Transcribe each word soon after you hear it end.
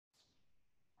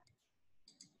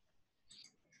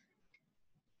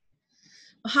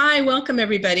Hi, welcome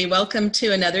everybody. Welcome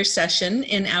to another session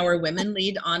in our Women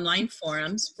Lead online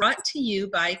forums brought to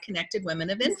you by Connected Women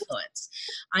of Influence.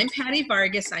 I'm Patty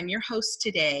Vargas, I'm your host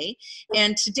today,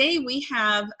 and today we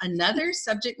have another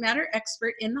subject matter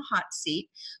expert in the hot seat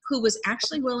who was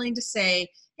actually willing to say,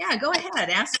 yeah, go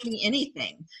ahead, ask me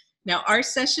anything. Now, our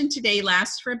session today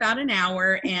lasts for about an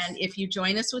hour, and if you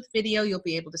join us with video, you'll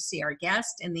be able to see our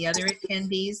guest and the other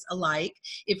attendees alike.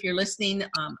 If you're listening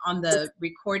on the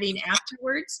recording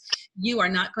afterwards, you are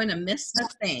not going to miss a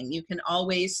thing. You can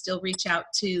always still reach out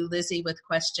to Lizzie with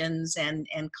questions and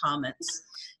comments.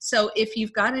 So if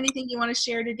you've got anything you want to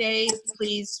share today,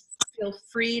 please feel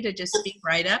free to just speak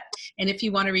right up. And if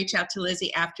you want to reach out to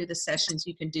Lizzie after the sessions,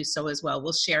 you can do so as well.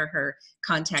 We'll share her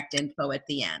contact info at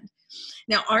the end.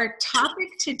 Now, our topic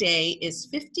today is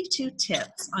 52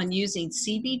 tips on using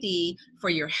CBD for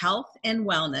your health and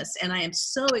wellness, and I am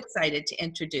so excited to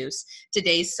introduce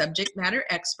today's subject matter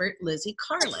expert, Lizzie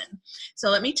Carlin. So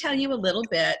let me tell you a little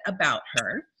bit about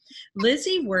her.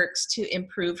 Lizzie works to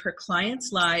improve her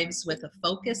clients' lives with a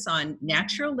focus on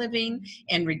natural living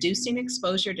and reducing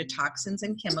exposure to toxins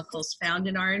and chemicals found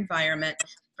in our environment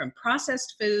from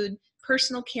processed food,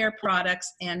 personal care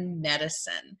products, and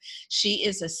medicine. She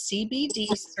is a CBD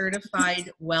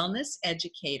certified wellness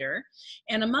educator,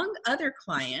 and among other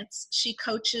clients, she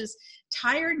coaches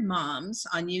tired moms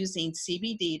on using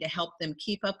CBD to help them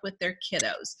keep up with their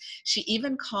kiddos. She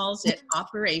even calls it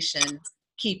Operation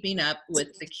Keeping Up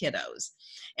with the Kiddos.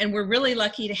 And we're really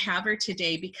lucky to have her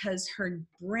today because her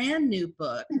brand new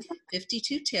book,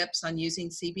 52 Tips on Using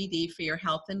CBD for Your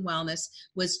Health and Wellness,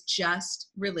 was just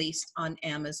released on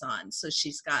Amazon. So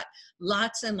she's got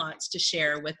lots and lots to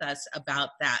share with us about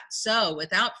that. So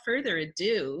without further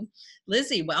ado,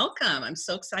 Lizzie, welcome. I'm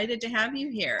so excited to have you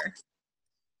here.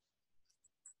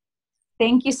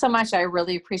 Thank you so much. I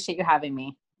really appreciate you having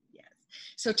me.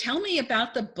 So tell me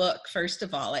about the book, first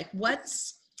of all. Like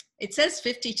it says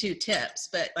 52 tips,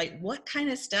 but like what kind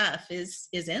of stuff is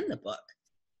in the book?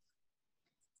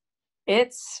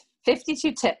 It's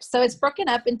 52 tips. So it's broken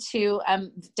up into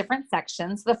different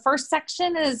sections. The first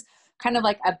section is kind of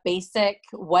like a basic,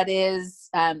 what is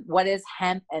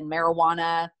hemp and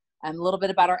marijuana, a little bit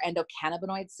about our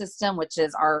endocannabinoid system, which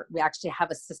is we actually have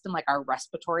a system like our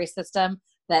respiratory system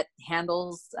that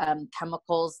handles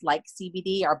chemicals like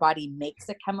CBD. Our body makes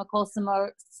a chemical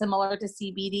similar to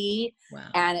CBD. Wow.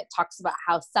 And it talks about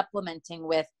how supplementing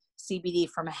with CBD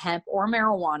from hemp or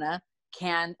marijuana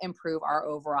can improve our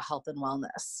overall health and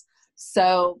wellness.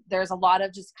 So there's a lot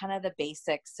of just kind of the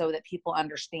basics so that people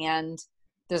understand.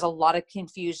 There's a lot of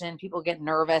confusion. People get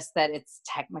nervous that it's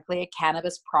technically a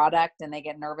cannabis product, and they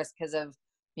get nervous because of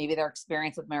maybe their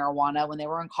experience with marijuana when they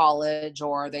were in college,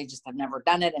 or they just have never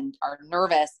done it and are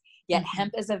nervous. Yet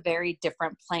hemp is a very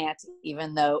different plant,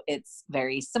 even though it's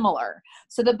very similar.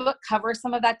 So the book covers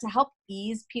some of that to help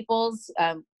ease people's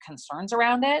concerns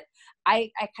around it.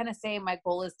 I kind of say my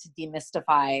goal is to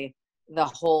demystify the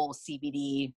whole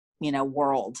CBD,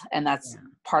 world. And that's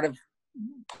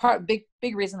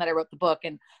big reason that I wrote the book.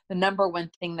 And the number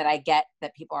one thing that I get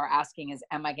that people are asking is,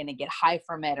 am I going to get high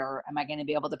from it? Or am I going to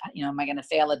be able to, am I going to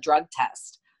fail a drug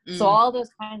test? So all those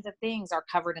kinds of things are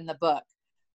covered in the book.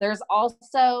 There's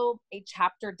also a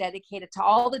chapter dedicated to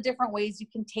all the different ways you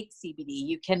can take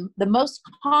CBD. The most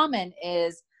common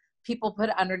is people put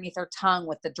it underneath their tongue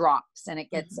with the drops, and it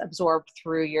gets absorbed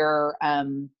through your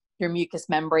mucous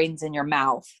membranes in your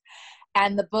mouth.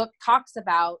 And the book talks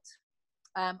about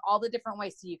all the different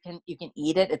ways. So you can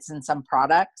eat it. It's in some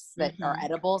products that are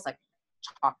edibles, like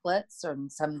chocolates, or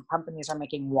some companies are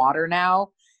making water now.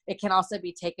 It can also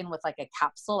be taken with like a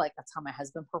capsule. Like that's how my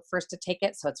husband prefers to take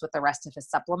it. So it's with the rest of his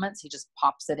supplements. He just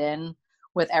pops it in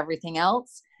with everything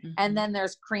else. And then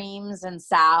there's creams and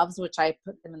salves, which I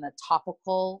put them in the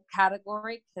topical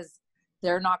category because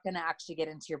they're not going to actually get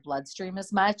into your bloodstream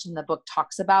as much. And the book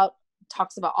talks about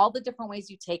all the different ways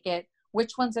you take it,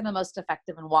 which ones are the most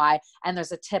effective and why. And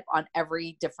there's a tip on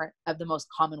every different of the most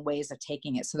common ways of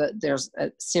taking it. So that there's a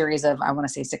series of, I want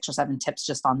to say 6 or 7 tips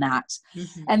just on that.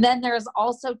 And then there's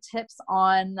also tips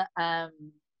on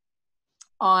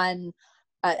how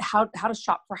to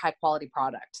shop for high quality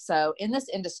product. So in this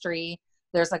industry,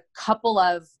 there's a couple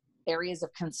of areas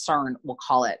of concern, we'll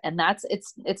call it. And that's,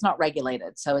 it's not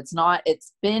regulated. So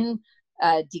it's been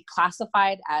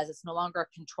declassified as it's no longer a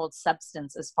controlled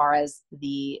substance as far as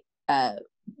the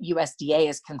USDA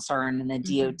is concerned, and the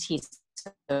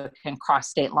DOT can cross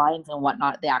state lines and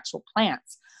whatnot, the actual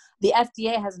plants. The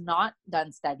FDA has not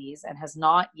done studies and has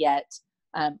not yet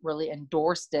really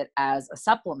endorsed it as a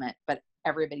supplement, but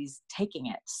everybody's taking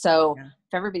it. So Yeah.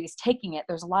 if everybody's taking it,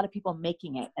 there's a lot of people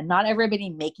making it, and not everybody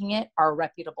making it are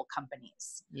reputable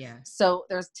companies. Yeah. So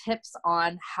there's tips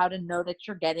on how to know that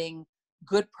you're getting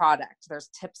good product. There's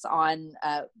tips on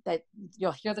that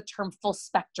you'll hear the term full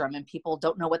spectrum and people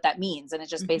don't know what that means. And it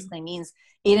just basically means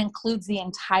it includes the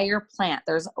entire plant.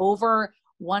 There's over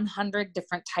 100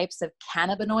 different types of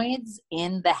cannabinoids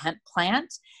in the hemp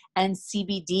plant, and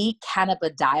CBD,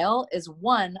 cannabidiol, is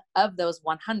one of those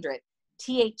 100.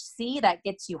 THC, that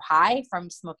gets you high from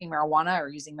smoking marijuana or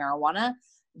using marijuana,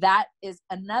 that is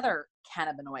another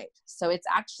cannabinoid. So it's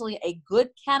actually a good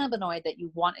cannabinoid that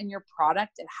you want in your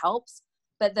product. It helps,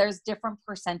 but there's different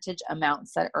percentage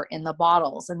amounts that are in the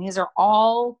bottles. And these are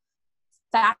all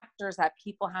factors that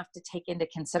people have to take into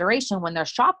consideration when they're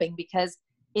shopping, because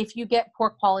if you get poor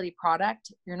quality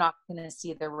product, you're not going to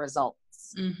see the results.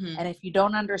 And if you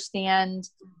don't understand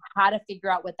how to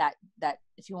figure out what that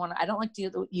if you want to, I don't like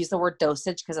to use the word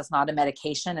dosage because it's not a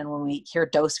medication. And when we hear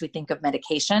dose, we think of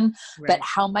medication, but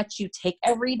how much you take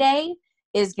every day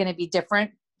is going to be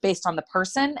different based on the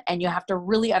person. And you have to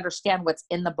really understand what's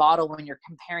in the bottle when you're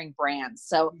comparing brands.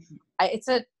 So it's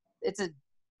a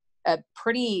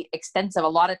pretty extensive, a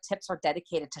lot of tips are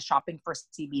dedicated to shopping for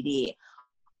CBD.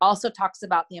 Also talks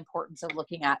about the importance of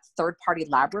looking at third-party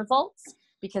lab results,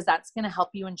 because that's going to help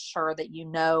you ensure that you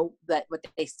know that what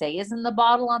they say is in the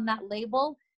bottle on that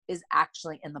label is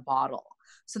actually in the bottle.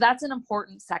 So that's an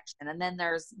important section. And then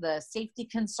there's the safety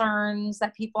concerns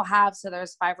that people have. So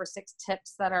there's 5 or 6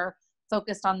 tips that are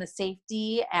focused on the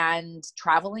safety and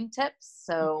traveling tips.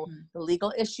 So the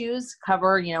legal issues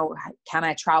cover, can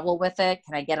I travel with it?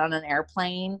 Can I get on an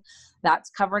airplane? That's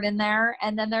covered in there.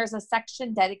 And then there's a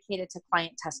section dedicated to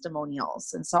client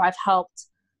testimonials. And so I've helped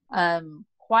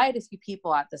quite a few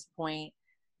people at this point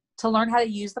to learn how to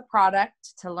use the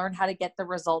product, to learn how to get the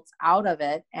results out of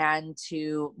it, and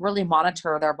to really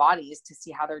monitor their bodies to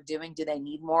see how they're doing. Do they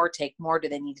need more, take more? Do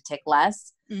they need to take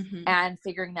less? And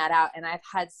figuring that out. And I've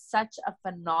had such a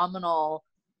phenomenal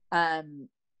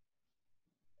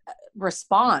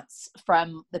response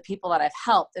from the people that I've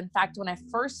helped. In fact, when I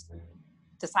first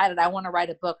decided I want to write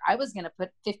a book, I was going to put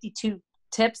 52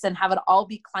 tips and have it all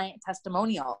be client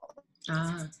testimonial.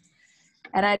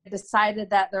 And I decided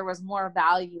that there was more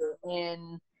value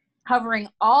in covering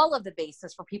all of the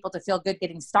bases for people to feel good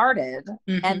getting started.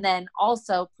 And then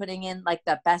also putting in like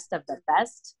the best of the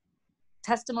best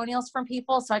testimonials from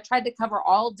people. So I tried to cover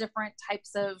all different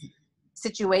types of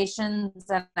situations,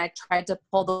 and I tried to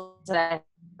pull those that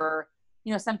were,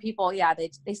 some people,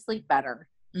 they sleep better.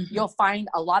 You'll find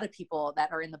a lot of people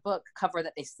that are in the book cover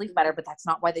that they sleep better, but that's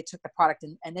not why they took the product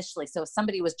initially. So if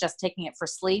somebody was just taking it for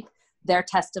sleep, their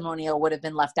testimonial would have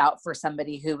been left out for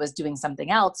somebody who was doing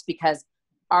something else, because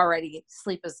already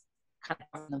sleep is kind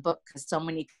of in the book, because so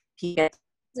many people get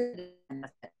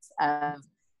benefits of,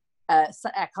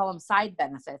 I call them side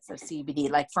benefits of CBD.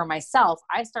 Like for myself,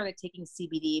 I started taking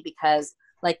CBD because,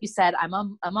 like you said, I'm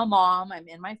a mom. I'm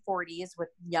in my 40s with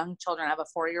young children. I have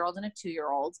a 4-year-old and a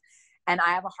 2-year-old, and I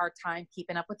have a hard time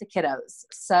keeping up with the kiddos.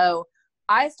 So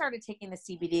I started taking the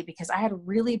CBD because I had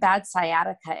really bad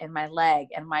sciatica in my leg,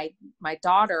 and my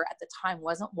daughter at the time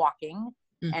wasn't walking,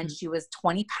 and she was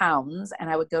 20 pounds, and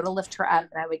I would go to lift her up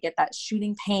and I would get that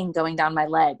shooting pain going down my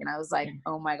leg. And I was like,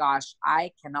 oh my gosh,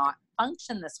 I cannot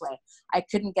function this way. I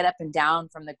couldn't get up and down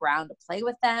from the ground to play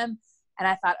with them. And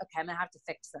I thought, okay, I'm gonna have to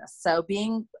fix this. So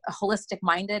being holistic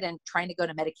minded and trying to go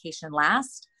to medication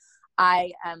last,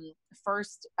 I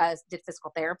first did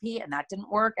physical therapy, and that didn't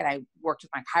work. And I worked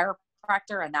with my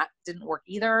chiropractor, and that didn't work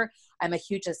either. I'm a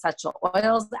huge essential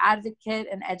oils advocate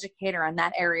and educator in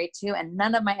that area too. And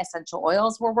none of my essential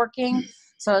oils were working.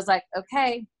 So I was like,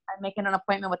 okay, I'm making an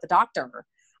appointment with the doctor.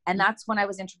 And that's when I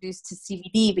was introduced to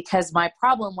CBD, because my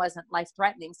problem wasn't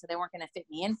life-threatening. So they weren't going to fit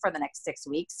me in for the next 6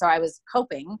 weeks. So I was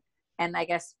coping and I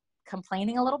guess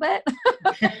complaining a little bit.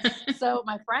 So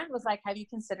my friend was like, have you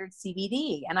considered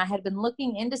CBD? And I had been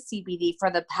looking into CBD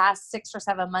for the past 6 or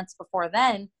 7 months before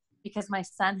then, because my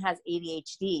son has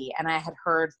ADHD, and I had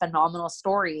heard phenomenal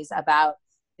stories about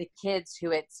the kids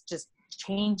who it's just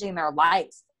changing their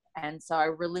life. And so I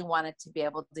really wanted to be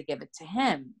able to give it to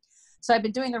him. So I've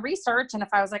been doing the research, and if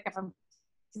I'm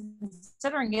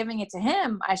considering giving it to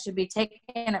him, I should be taking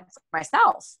it for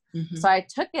myself. So I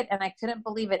took it, and I couldn't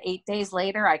believe it. 8 days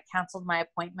later, I canceled my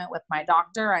appointment with my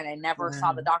doctor, and I never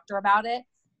saw the doctor about it.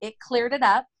 It cleared it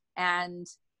up. And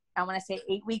when I say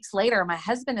 8 weeks later, my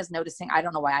husband is noticing, I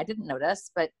don't know why I didn't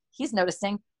notice, but he's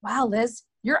noticing, wow, Liz,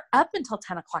 you're up until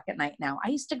 10 o'clock at night now. I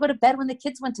used to go to bed when the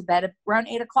kids went to bed around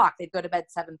 8 o'clock. They'd go to bed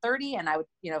 7:30, and I would,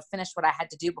 finish what I had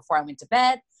to do before I went to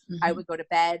bed. I would go to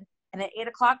bed, And at 8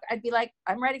 o'clock, I'd be like,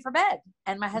 I'm ready for bed.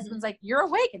 And my husband's like, you're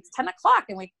awake. It's 10 o'clock.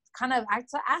 And we kind of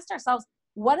asked ourselves,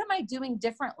 what am I doing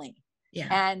differently? Yeah.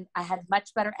 And I had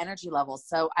much better energy levels.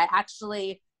 So I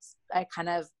kind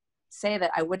of say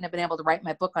that I wouldn't have been able to write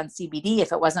my book on CBD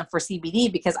if it wasn't for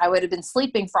CBD, because I would have been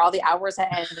sleeping for all the hours I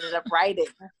ended up writing.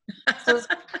 So it's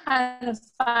kind of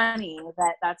funny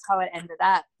that that's how it ended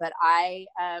up. But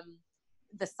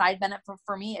the side benefit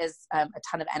for me is a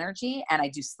ton of energy, and I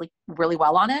do sleep really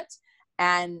well on it.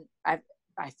 And I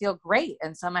feel great.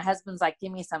 And so my husband's like,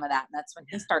 give me some of that. And that's when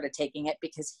he started taking it,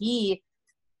 because he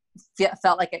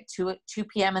felt like at 2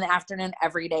 p.m. in the afternoon,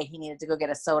 every day he needed to go get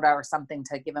a soda or something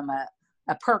to give him a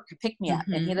perk, a pick me up.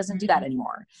 And he doesn't do that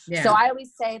anymore. Yeah. So I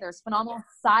always say there's phenomenal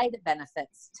side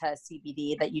benefits to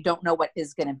CBD that you don't know what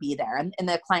is going to be there. And in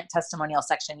the client testimonial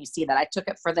section, you see that I took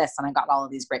it for this and I got all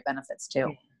of these great benefits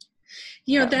too.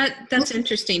 That's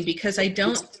interesting, because I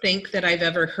don't think that I've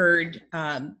ever heard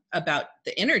about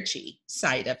the energy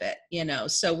side of it,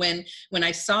 So when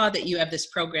I saw that you have this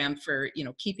program for,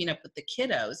 keeping up with the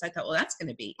kiddos, I thought, well, that's going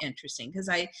to be interesting, because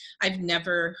I've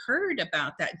never heard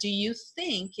about that. Do you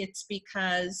think it's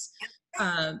because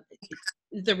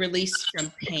the release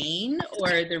from pain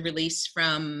or the release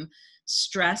from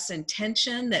stress and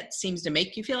tension that seems to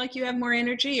make you feel like you have more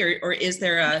energy, or is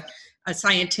there a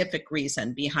scientific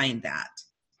reason behind that?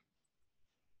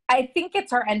 I think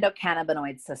it's our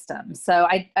endocannabinoid system. So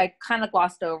I kind of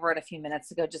glossed over it a few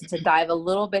minutes ago, just to dive a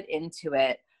little bit into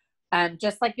it.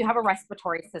 Just like you have a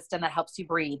respiratory system that helps you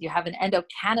breathe, you have an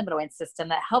endocannabinoid system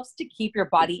that helps to keep your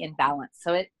body in balance.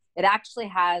 So it actually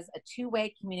has a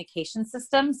two-way communication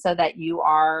system, so that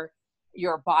your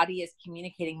body is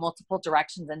communicating multiple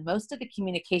directions. And most of the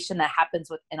communication that happens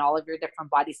within all of your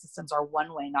different body systems are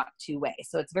one way, not two way.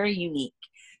 So it's very unique.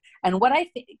 And what I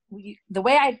think, the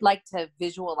way I'd like to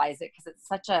visualize it, because it's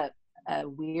such a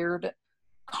weird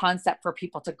concept for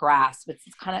people to grasp, it's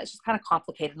just kind of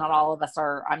complicated. Not all of us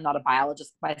are, I'm not a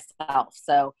biologist myself.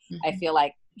 So I feel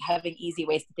like having easy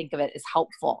ways to think of it is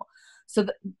helpful. So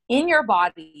in your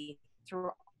body,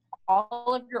 through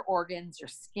all of your organs, your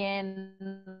skin,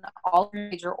 all your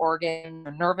major organs,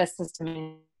 your nervous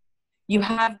system, you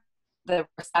have the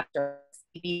receptors,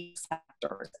 CBD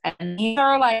receptors. And these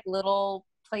are like little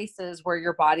places where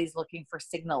your body's looking for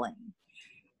signaling.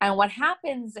 And what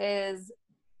happens is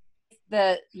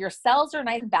your cells are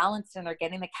nice and balanced and they're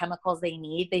getting the chemicals they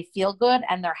need. They feel good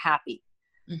and they're happy.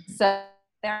 So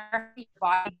your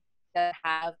body doesn't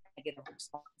have a negative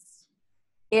response.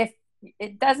 If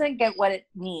it doesn't get what it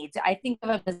needs, I think of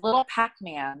him as little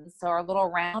Pac-Man. So our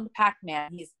little round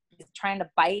Pac-Man, he's trying to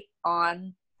bite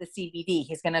on the CBD.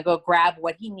 He's going to go grab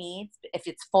what he needs. If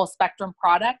it's full spectrum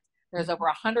product, there's over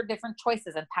 100 different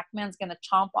choices, and Pac-Man's going to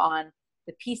chomp on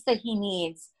the piece that he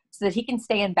needs so that he can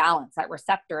stay in balance. That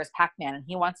receptor is Pac-Man, and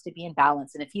he wants to be in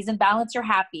balance. And if he's in balance, you're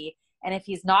happy. And if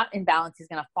he's not in balance, he's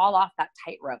going to fall off that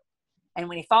tightrope. And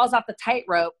when he falls off the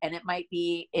tightrope, and it might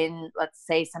be in, let's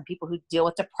say, some people who deal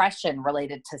with depression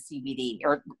related to CBD,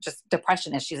 or just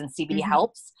depression issues, and CBD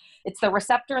helps, it's the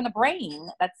receptor in the brain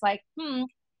that's like,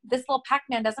 this little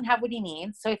Pac-Man doesn't have what he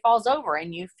needs. So he falls over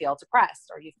and you feel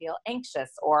depressed, or you feel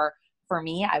anxious. Or for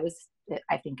me, I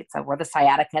think it's where the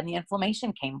sciatica and the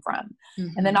inflammation came from.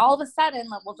 And then all of a sudden,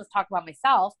 we'll just talk about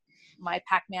myself, my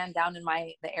Pac-Man down in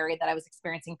the area that I was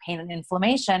experiencing pain and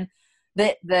inflammation,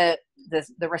 the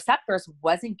receptors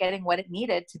wasn't getting what it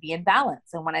needed to be in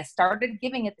balance. And when I started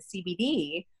giving it the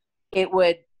CBD,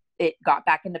 it got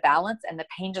back into balance and the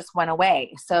pain just went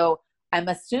away. So I'm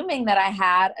assuming that I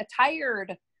had a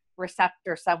tired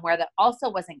receptor somewhere that also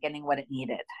wasn't getting what it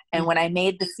needed. And when I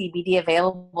made the CBD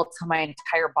available to my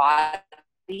entire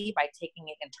body by taking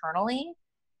it internally,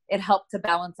 it helped to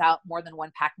balance out more than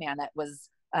one Pac-Man that was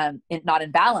not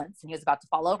in balance, and he was about to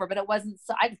fall over. But it wasn't,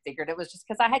 so I figured it was just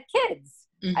because I had kids.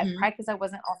 Probably because I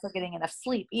wasn't also getting enough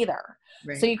sleep either.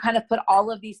 Right. So you kind of put all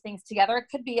of these things together. It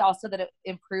could be also that it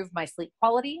improved my sleep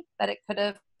quality, that it could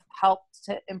have helped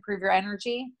to improve your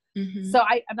energy. So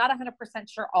I'm not 100%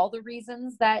 sure all the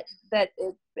reasons that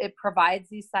it provides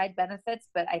these side benefits,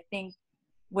 but I think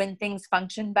when things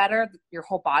function better, your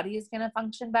whole body is going to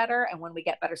function better. And when we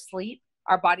get better sleep,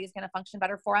 our body is going to function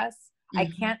better for us. I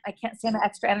can't stand the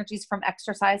extra energies from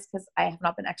exercise, because I have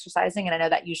not been exercising, and I know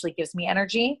that usually gives me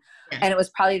energy. And it was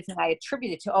probably the thing I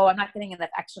attributed to, I'm not getting enough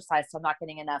exercise, so I'm not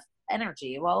getting enough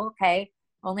energy. Well, okay,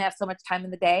 I only have so much time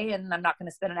in the day, and I'm not going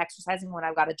to spend it exercising when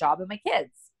I've got a job and my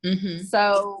kids.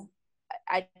 So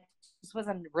this was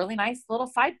a really nice little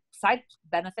side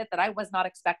benefit that I was not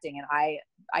expecting. And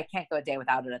I can't go a day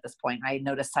without it at this point. I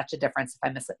noticed such a difference if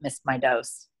I missed my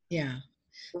dose. Yeah,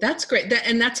 that's great.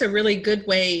 And that's a really good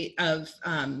way of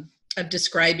of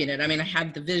describing it. I mean, I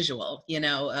have the visual, you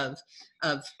know,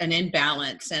 of an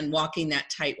imbalance and walking that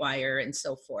tight wire and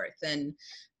so forth. And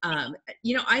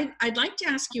you know, I'd like to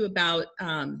ask you about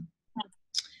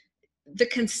the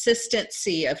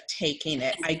consistency of taking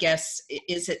it. I guess,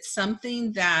 is it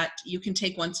something that you can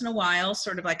take once in a while,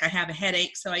 sort of like I have a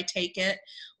headache, so I take it,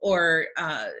 or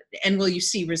and will you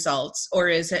see results, or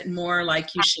is it more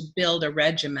like you should build a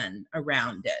regimen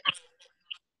around it?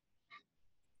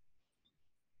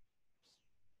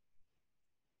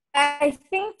 I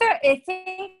think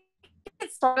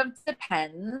it sort of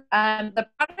depends. The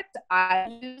product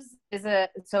I use is I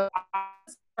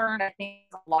think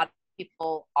a lot of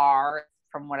people are,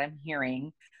 from what I'm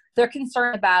hearing, they're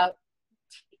concerned about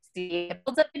THC. It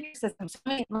builds up in your system. So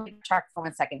let me track for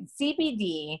 1 second.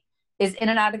 CBD is in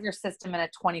and out of your system in a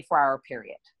 24-hour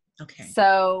period. Okay.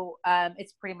 So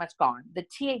it's pretty much gone. The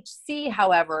THC,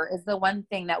 however, is the one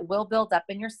thing that will build up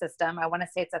in your system. I want to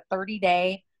say it's a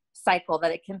 30-day cycle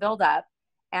that it can build up.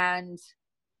 And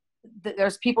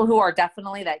there's people who are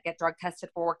definitely that get drug tested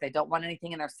for work. They don't want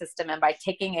anything in their system. And by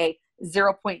taking a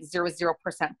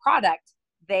 0.00% product,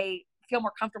 they feel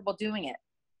more comfortable doing it.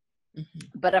 Mm-hmm.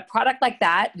 But a product like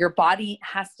that, your body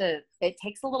it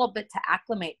takes a little bit to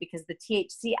acclimate, because the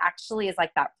THC actually is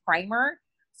like that primer,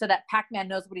 so that Pac-Man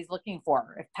knows what he's looking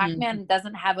for. If Pac-Man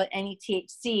doesn't have any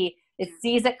THC, it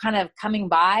sees it kind of coming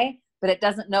by, but it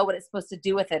doesn't know what it's supposed to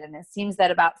do with it. And it seems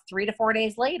that about 3 to 4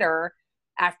 days later,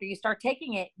 after you start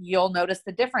taking it, you'll notice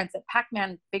the difference that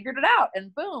Pac-Man figured it out,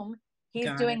 and boom, he's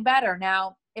doing better.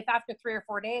 Now, if after 3 or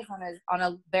 4 days on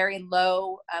a very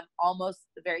low, almost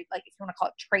very, like, if you want to call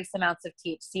it trace amounts of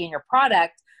THC in your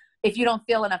product, if you don't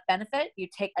feel enough benefit, you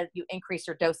increase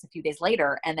your dose a few days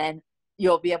later, and then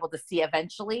you'll be able to see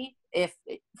eventually.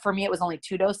 For me, it was only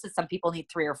 2 doses. Some people need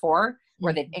 3 or 4,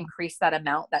 where they've increased that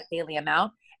amount, that daily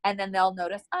amount. And then they'll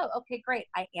notice, oh, okay, great,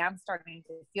 I am starting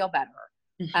to feel better.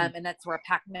 And that's where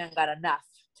Pac-Man got enough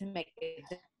to make a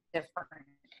difference.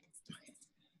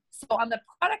 So on the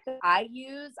product that I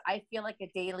use, I feel like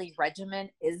a daily regimen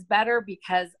is better,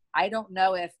 because I don't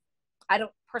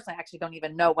personally actually don't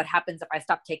even know what happens if I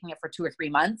stop taking it for 2 or 3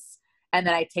 months and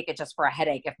then I take it just for a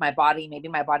headache. If maybe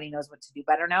my body knows what to do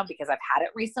better now because I've had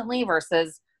it recently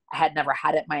versus I had never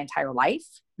had it my entire life.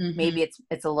 Mm-hmm. Maybe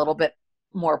it's a little bit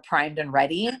more primed and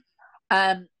ready.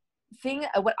 My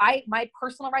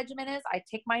personal regimen is I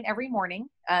take mine every morning.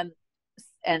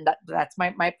 And that's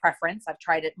my preference. I've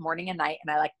tried it morning and night,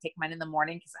 and I like to take mine in the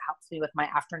morning because it helps me with my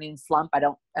afternoon slump. I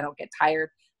don't get tired.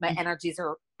 My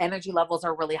energy levels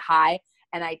are really high,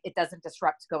 and it doesn't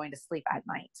disrupt going to sleep at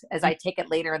night. As I take it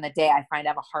later in the day, I find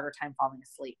I have a harder time falling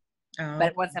asleep. Oh.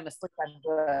 But once I'm asleep, I'm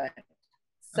good.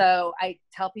 So I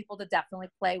tell people to definitely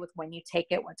play with when you take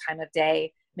it, what time of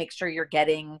day. Make sure you're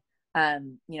getting,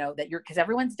 because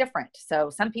everyone's different. So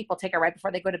some people take it right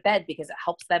before they go to bed because it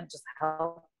helps them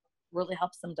really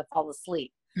helps them to fall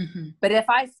asleep. Mm-hmm. But if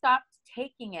I stopped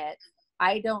taking it,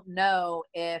 I don't know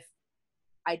if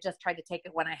I just tried to take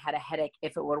it when I had a headache,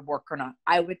 if it would work or not.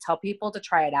 I would tell people to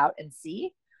try it out and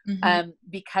see,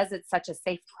 because it's such a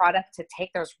safe product to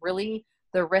take.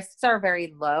 The risks are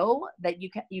very low, that you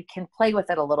can play with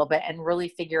it a little bit and really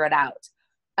figure it out.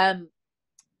 I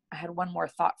had one more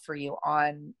thought for you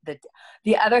on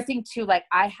the other thing too. Like,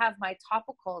 I have my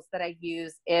topicals that I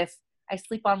use if I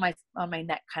sleep on my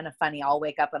neck kind of funny. I'll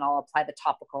wake up and I'll apply the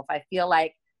topical. If I feel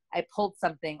like I pulled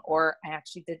something, or I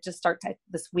actually did just start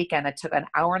this weekend, I took an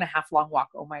 1.5 hour long walk.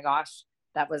 Oh my gosh.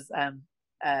 That was,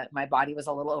 my body was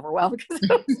a little overwhelmed because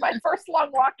it was my first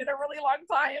long walk in a really long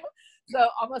time. So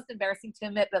almost embarrassing to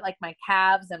admit, but like my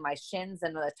calves and my shins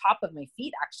and the top of my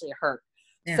feet actually hurt.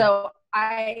 Yeah. So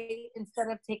instead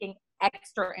of taking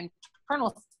extra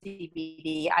internal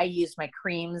CBD, I used my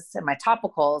creams and my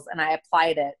topicals, and I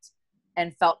applied it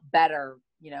and felt better,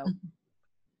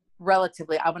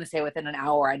 relatively. I want to say within an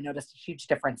hour, I noticed a huge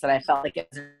difference, that I felt like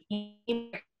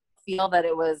feel that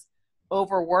it was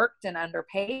overworked and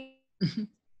underpaid.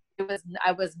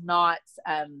 I was not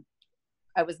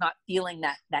feeling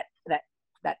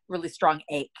that really strong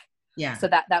ache. Yeah. So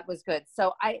that was good.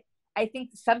 So I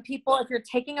think some people, if you're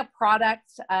taking a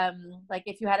product, like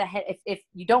if you had if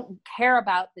you don't care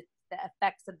about the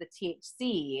effects of the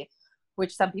THC,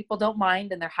 which some people don't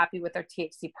mind and they're happy with their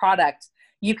THC product,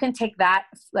 you can take that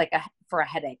for a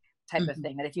headache type of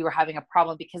thing. And if you were having a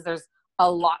problem, because there's a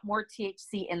lot more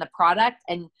THC in the product,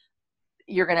 and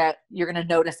you're gonna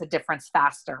notice a difference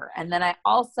faster. And then I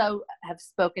also have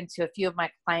spoken to a few of my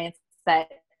clients that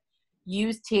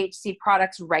use THC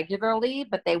products regularly,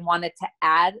 but they wanted to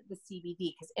add the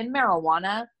CBD, because in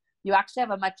marijuana, you actually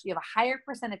have a higher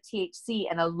percent of THC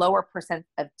and a lower percent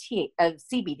of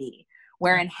CBD.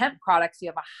 where in hemp products, you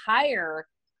have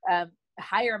a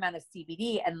higher amount of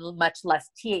CBD and much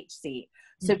less THC.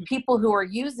 So people who are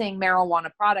using marijuana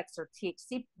products or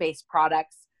THC based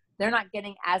products, they're not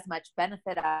getting as much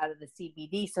benefit out of the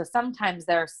CBD. So sometimes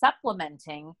they're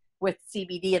supplementing with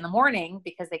CBD in the morning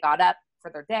because they got up for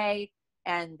their day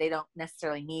and they don't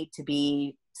necessarily need to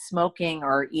be smoking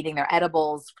or eating their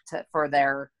edibles for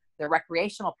their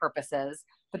recreational purposes,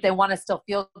 but they want to still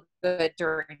feel good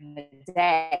during the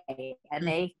day. And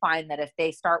they find that if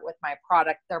they start with my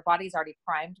product, their body's already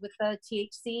primed with the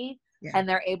THC and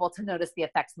they're able to notice the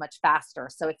effects much faster.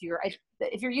 So if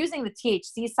you're using the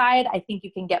THC side, I think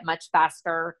you can get much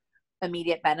faster,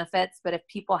 immediate benefits. But if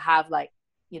people have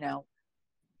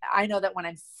I know that when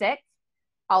I'm sick,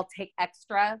 I'll take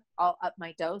extra, I'll up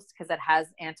my dose because it has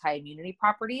anti-immunity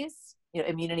properties,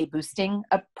 immunity boosting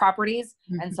properties.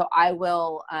 And so I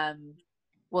will,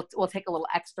 we'll take a little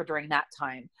extra during that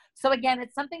time. So again,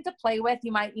 it's something to play with.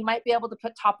 You might be able to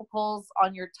put topicals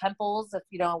on your temples if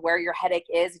you know where your headache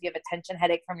is. If you have a tension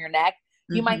headache from your neck,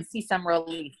 you might see some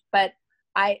relief. But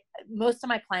most of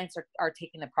my clients are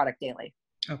taking the product daily.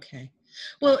 Okay.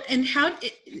 Well, and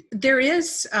there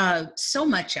is so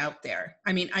much out there.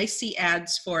 I mean, I see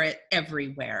ads for it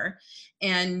everywhere.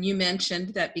 And you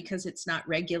mentioned that because it's not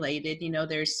regulated,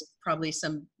 there's probably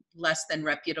some less than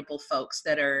reputable folks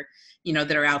that are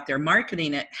out there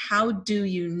marketing it. How do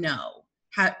you know?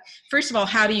 First of all,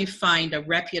 how do you find a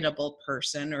reputable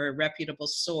person or a reputable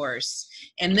source?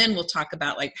 And then we'll talk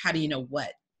about how do you know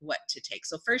what to take?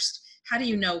 So first, how do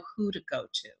you know who to go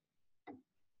to?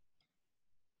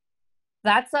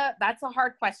 That's a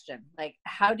hard question. Like,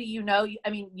 how do you know?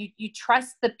 You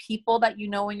trust the people that you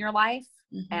know in your life,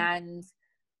 and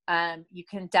you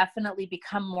can definitely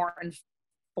become more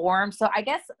informed. So I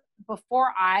guess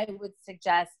before I would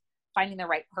suggest finding the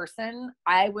right person,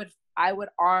 I would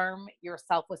arm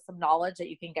yourself with some knowledge that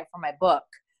you can get from my book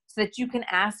so that you can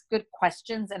ask good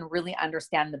questions and really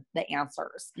understand the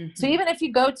answers. So even if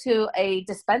you go to a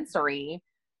dispensary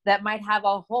that might have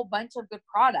a whole bunch of good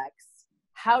products,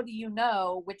 how do you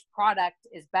know which product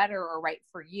is better or right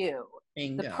for you?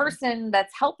 Bingo. The person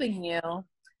that's helping you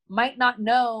might not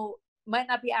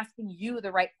be asking you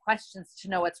the right questions to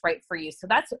know what's right for you. So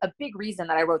that's a big reason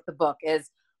that I wrote the book, is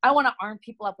I want to arm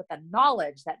people up with the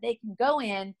knowledge that they can go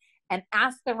in and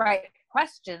ask the right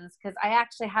questions. Because I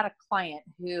actually had a client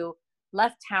who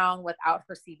left town without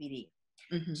her CBD.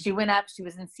 She went up, she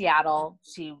was in Seattle.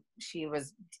 She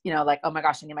was, oh my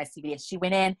gosh, I need my CBD. And she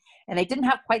went in and they didn't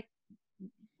have quite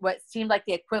what seemed like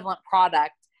the equivalent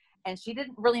product. And she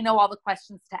didn't really know all the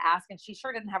questions to ask. And she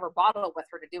sure didn't have her bottle with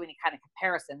her to do any kind of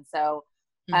comparison. So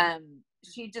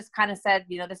she just kind of said,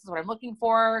 this is what I'm looking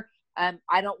for.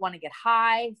 I don't want to get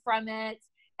high from it.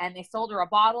 And they sold her a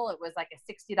bottle. It was like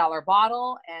a $60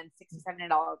 bottle and $60,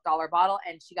 $70 bottle.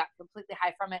 And she got completely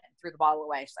high from it and threw the bottle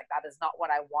away. She's like, that is not what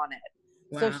I wanted.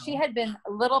 Wow. So she had been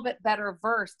a little bit better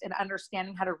versed in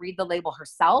understanding how to read the label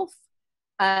herself,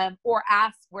 or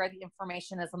ask where the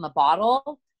information is on the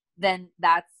bottle, then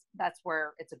that's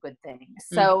where it's a good thing.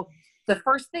 So the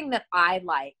first thing that I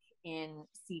like in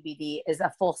CBD is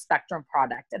a full spectrum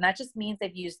product. And that just means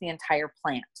they've used the entire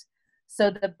plant.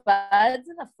 So the buds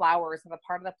and the flowers are the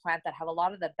part of the plant that have a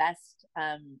lot of the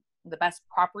best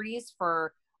properties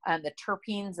for the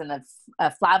terpenes and the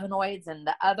flavonoids and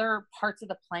the other parts of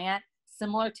the plant,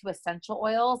 similar to essential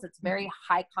oils. It's very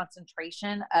high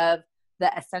concentration of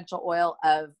the essential oil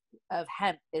of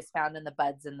hemp is found in the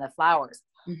buds and the flowers.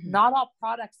 Not all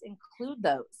products include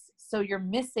those. So you're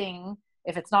missing,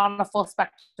 if it's not a full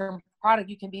spectrum product,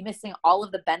 you can be missing all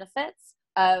of the benefits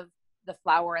of the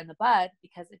flower and the bud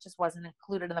because it just wasn't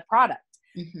included in the product.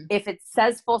 If it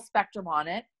says full spectrum on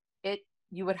it,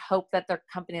 you would hope that their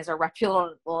companies are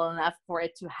reputable enough for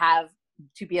it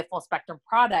to be a full spectrum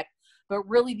product. But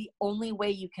really the only way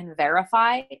you can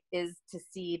verify is to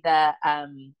see the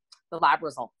lab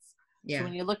results. Yeah. So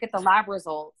when you look at the lab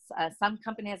results, some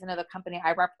companies, another company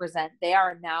I represent, they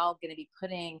are now going to be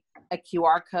putting a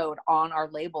QR code on our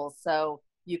labels. So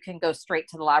you can go straight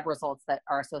to the lab results that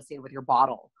are associated with your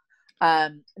bottle.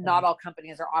 Not all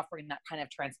companies are offering that kind of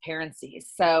transparency.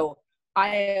 So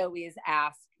I always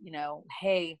ask,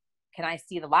 hey, can I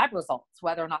see the lab results?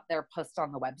 Whether or not they're posted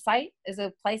on the website is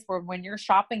a place where when you're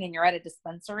shopping and you're at a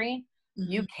dispensary,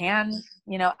 you can,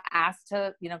 ask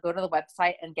to, go to the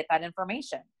website and get that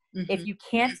information. If you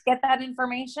can't get that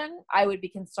information, I would be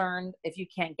concerned if you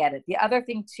can't get it. The other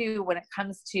thing too, when it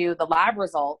comes to the lab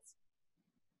results,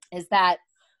 is that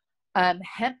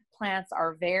hemp plants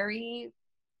are they're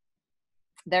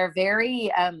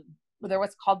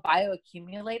what's called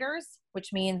bioaccumulators,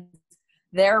 which means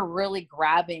they're really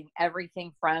grabbing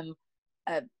everything from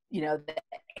the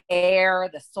air,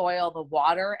 the soil, the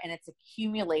water, and it's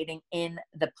accumulating in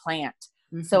the plant.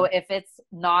 Mm-hmm. So if it's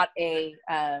not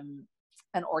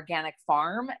an organic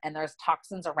farm and there's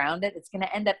toxins around it, it's going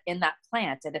to end up in that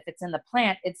plant. And if it's in the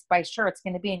plant, it's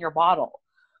going to be in your bottle.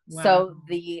 Wow. So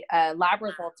the lab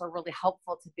results are really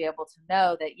helpful to be able to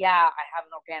know that, yeah, I have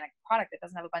an organic product that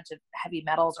doesn't have a bunch of heavy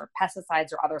metals or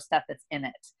pesticides or other stuff that's in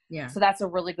it. Yeah. So that's a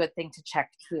really good thing to check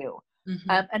too.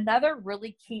 Mm-hmm. Another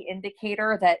really key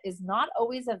indicator that is not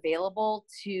always available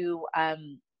to,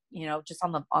 just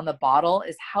on the bottle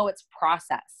is how it's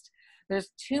processed.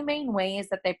 There's two main ways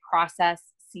that they process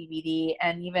CBD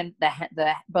and even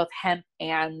the both hemp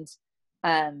and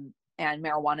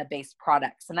marijuana-based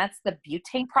products. And that's the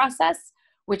butane process,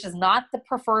 which is not the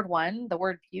preferred one. The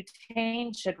word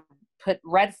butane should put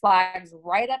red flags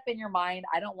right up in your mind.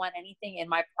 I don't want anything in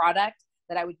my product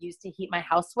that I would use to heat my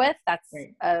house with. That's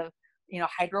right.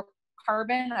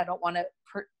 Hydrocarbon. I don't want to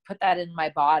put that in my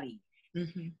body.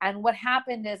 Mm-hmm. And what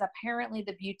happened is apparently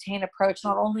the butane approach,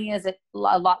 not only is it a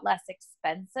lot less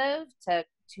expensive to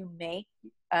make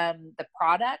the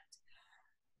product,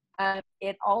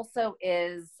 it also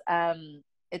is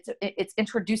it's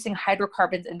introducing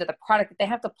hydrocarbons into the product that they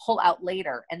have to pull out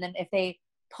later. And then if they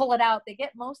pull it out, they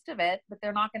get most of it, but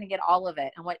they're not going to get all of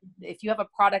it. And if you have a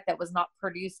product that was not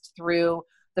produced through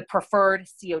the preferred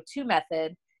CO2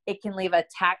 method, it can leave a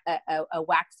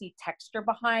waxy texture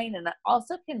behind, and it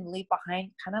also can leave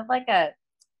behind kind of like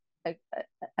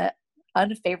a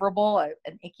unfavorable,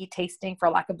 an icky tasting, for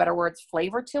lack of better words,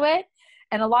 flavor to it.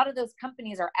 And a lot of those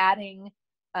companies are adding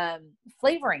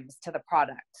flavorings to the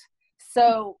product.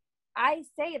 So I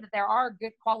say that there are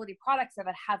good quality products that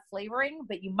have flavoring,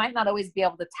 but you might not always be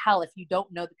able to tell if you don't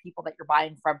know the people that you're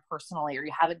buying from personally, or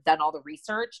you haven't done all the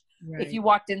research. Right. If you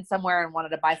walked in somewhere and wanted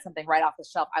to buy something right off the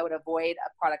shelf, I would avoid a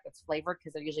product that's flavored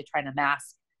because they're usually trying to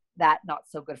mask that not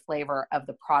so good flavor of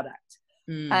the product.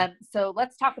 Mm. So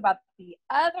let's talk about the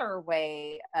other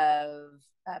way of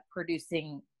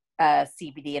producing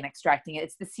CBD and extracting it.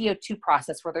 It's the CO2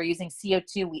 process, where they're using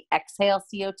CO2. We exhale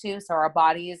CO2. So our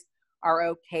bodies are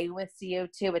okay with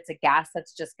CO2. It's a gas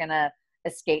that's just going to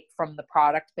escape from the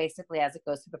product basically as it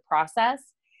goes through the process.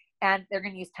 And they're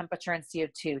going to use temperature and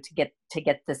CO2 to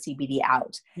get the CBD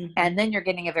out. Mm-hmm. And then you're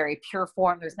getting a very pure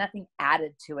form. There's nothing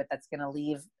added to it that's going to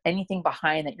leave anything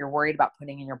behind that you're worried about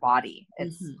putting in your body.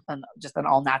 It's just an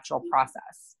all natural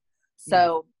process.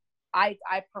 So I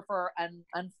prefer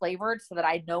unflavored, so that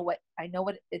I know what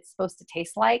it's supposed to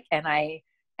taste like, and I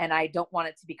don't want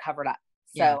it to be covered up.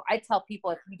 So I tell people,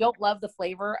 if you don't love the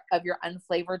flavor of your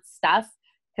unflavored stuff,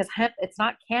 because hemp, it's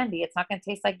not candy. It's not going to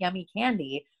taste like yummy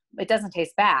candy. It doesn't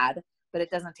taste bad, but it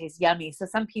doesn't taste yummy. So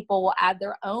some people will add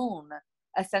their own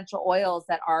essential oils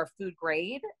that are food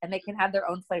grade, and they can add their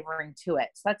own flavoring to it.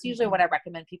 So that's usually what I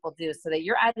recommend people do, so that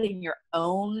you're adding your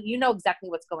own, exactly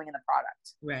what's going in the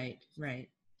product. Right. Right.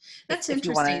 That's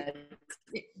interesting.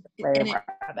 Flavor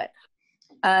of it.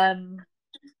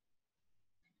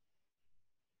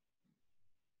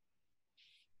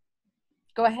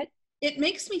 Go ahead. It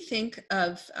makes me think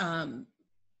of, often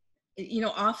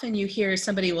you hear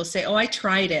somebody will say, oh, I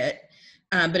tried it,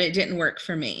 but it didn't work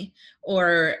for me.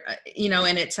 Or,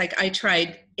 and it's like, I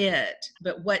tried it,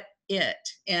 but what it?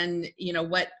 And,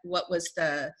 what was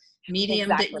the medium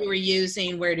that you were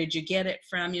using? Where did you get it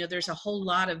from? There's a whole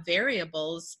lot of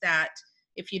variables that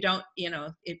if you don't,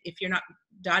 if you're not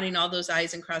dotting all those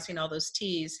I's and crossing all those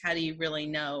T's, how do you really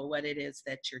know what it is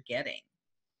that you're getting?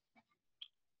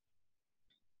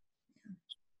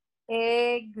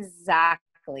 Exactly.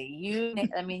 You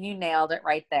nailed it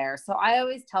right there. So I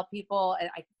always tell people, and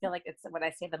I feel like it's what I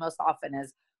say the most often,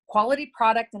 is quality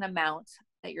product and amount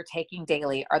that you're taking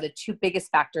daily are the two biggest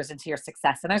factors into your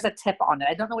success. And there's a tip on it.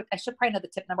 I don't know I should probably know the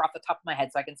tip number off the top of my head,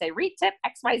 so I can say read tip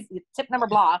XYZ, tip number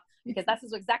blah, because that's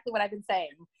exactly what I've been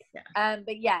saying. Yeah.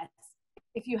 But yes,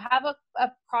 if you have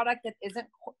a product that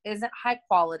isn't high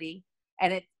quality,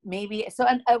 and it maybe, so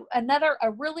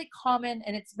a really common,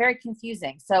 and it's very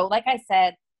confusing. So like I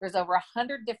said, there's over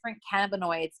 100 different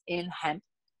cannabinoids in hemp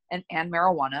and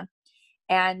marijuana.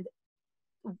 And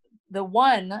the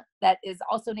one that is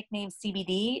also nicknamed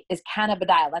CBD is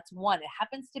cannabidiol. That's one. It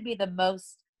happens to be the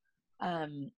most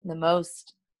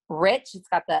rich. It's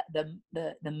got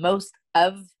the most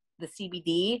of the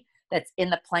CBD that's in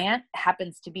the plant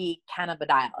happens to be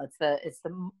cannabidiol. It's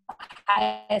the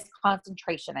highest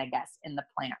concentration, I guess, in the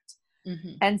plant.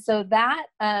 Mm-hmm. And so that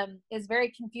is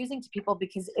very confusing to people,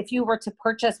 because if you were to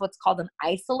purchase what's called an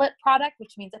isolate product,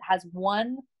 which means it has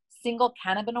one single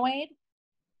cannabinoid,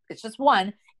 it's just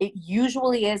one, it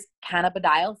usually is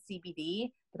cannabidiol,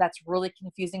 CBD, but that's really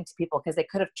confusing to people because they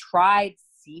could have tried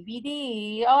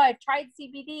CBD. Oh, I've tried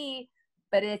CBD,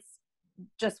 but it's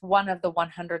just one of the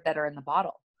 100 that are in the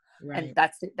bottle. Right. And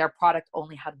that's their product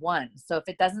only had one. So if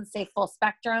it doesn't say full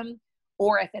spectrum,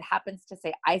 or if it happens to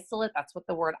say isolate, that's what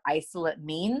the word isolate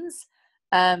means.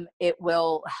 It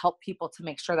will help people to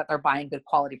make sure that they're buying good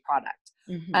quality product.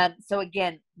 So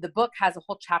again, the book has a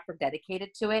whole chapter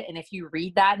dedicated to it. And if you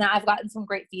read that, now I've gotten some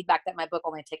great feedback that my book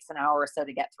only takes an hour or so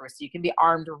to get through. So you can be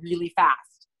armed really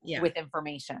fast with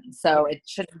information. So it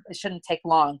shouldn't take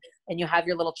long. And you have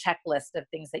your little checklist of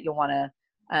things that you want to,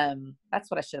 that's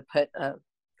what I should have put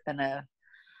in a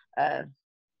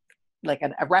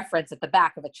reference at the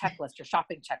back of a checklist, your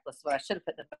shopping checklist. What I should have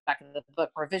put in the back of the book.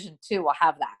 Revision 2 will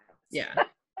have that. Yeah.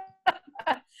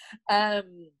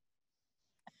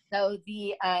 So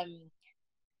the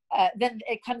then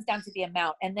it comes down to the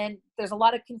amount, and then there's a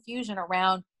lot of confusion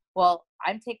around. Well,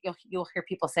 you'll hear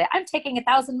people say, I'm taking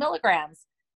 1,000 milligrams.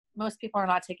 Most people are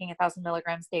not taking 1,000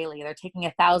 milligrams daily. They're taking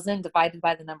 1,000 divided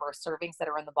by the number of servings that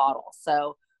are in the bottle.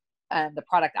 So the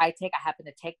product I take, I happen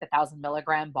to take the 1,000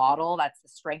 milligram bottle. That's the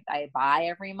strength I buy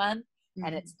every month.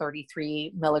 And it's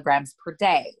 33 milligrams per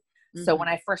day. So when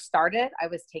I first started, I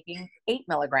was taking 8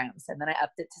 milligrams, and then I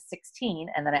upped it to 16,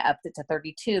 and then I upped it to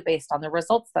 32 based on the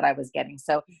results that I was getting.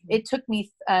 So it took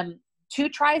me 2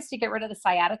 tries to get rid of the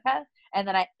sciatica, and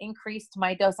then I increased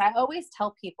my dose. I always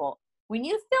tell people, when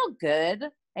you feel good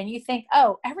and you think,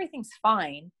 oh, everything's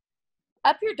fine,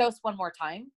 up your dose one more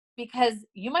time, because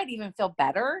you might even feel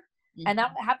better. And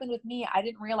that happened with me. I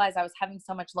didn't realize I was having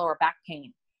so much lower back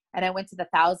pain. And I went to the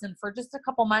 1,000 for just a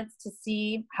couple months to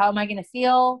see, how am I going to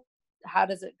feel? How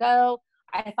does it go?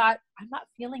 I thought, I'm not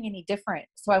feeling any different.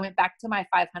 So I went back to my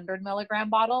 500 milligram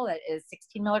bottle that is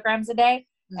 16 milligrams a day.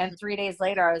 And 3 days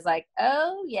later, I was like,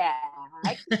 oh yeah,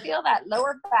 I can feel that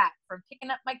lower back from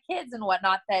picking up my kids and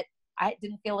whatnot, that I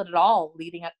didn't feel it at all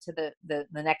leading up to the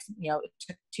next,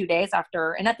 2 days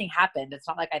after, and nothing happened. It's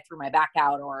not like I threw my back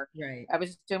out, or I was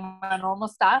just doing my normal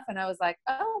stuff. And I was like,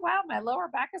 oh wow, my lower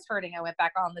back is hurting. I went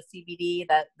back on the CBD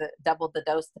that doubled the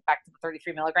dose back to the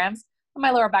 33 milligrams. And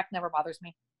my lower back never bothers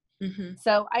me.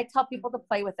 So I tell people to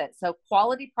play with it. So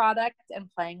quality product and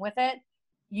playing with it.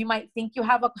 You might think you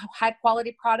have a high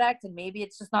quality product, and maybe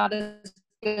it's just not as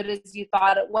good as you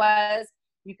thought it was.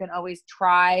 You can always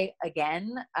try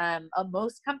again.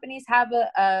 Most companies have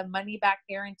a money back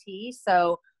guarantee.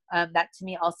 So that to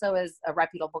me also is a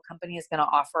reputable company is going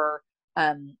to offer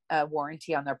a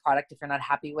warranty on their product. If you're not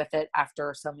happy with it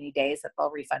after so many days, that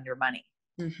they'll refund your money.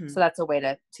 So that's a way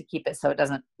to keep it so it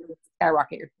doesn't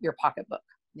skyrocket your pocketbook.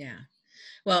 Yeah.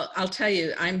 Well, I'll tell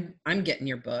you, I'm getting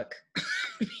your book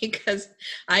because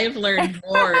I have learned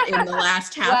more in the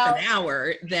last half an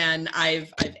hour than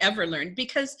I've ever learned,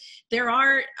 because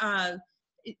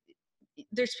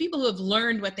there's people who have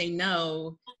learned what they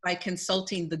know by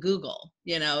consulting the Google,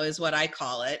 is what I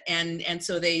call it. And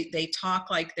so they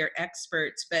talk like they're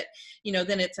experts, but,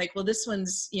 then it's like, well, this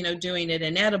one's, doing it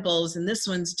in edibles, and this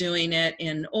one's doing it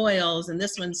in oils, and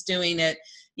this one's doing it,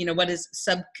 what is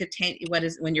subcutaneous, what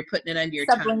is when you're putting it under your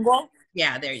Sublingual. tongue?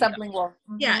 Yeah, there you go. Sublingual.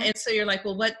 Yeah. And so you're like,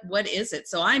 well, what is it?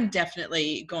 So I'm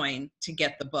definitely going to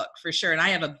get the book for sure. And I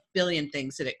have a billion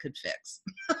things that it could fix.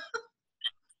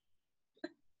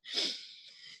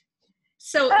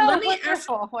 So let me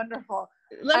wonderful.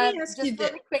 Let me ask you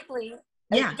this really quickly.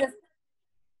 Yeah.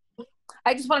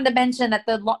 I just wanted to mention that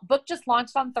the book just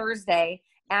launched on Thursday,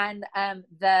 and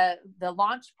the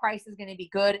launch price is going to be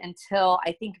good until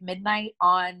I think midnight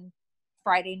on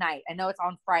Friday night. I know it's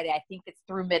on Friday. I think it's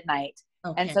through midnight.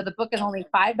 Okay. And so the book is only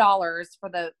 $5 for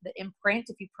the imprint,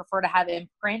 if you prefer to have it in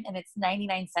print, and it's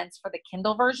 99 cents for the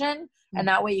Kindle version. And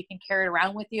that way you can carry it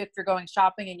around with you if you're going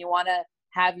shopping and you want to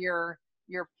have your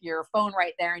phone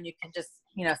right there, and you can just,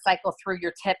 cycle through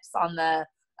your tips on the,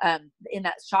 in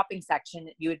that shopping section.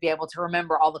 You would be able to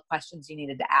remember all the questions you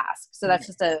needed to ask. So that's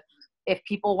just if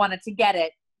people wanted to get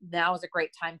it, now is a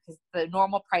great time, because the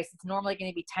normal price, it's normally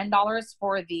going to be $10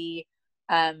 for the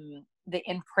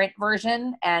in-print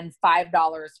version and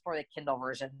 $5 for the Kindle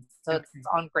version. So it's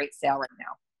on great sale right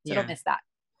now. So don't miss that.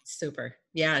 Super.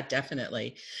 Yeah,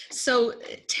 definitely. So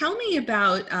tell me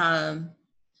about,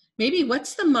 maybe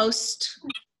what's the most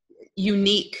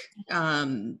unique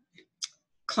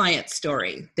client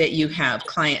story that you have,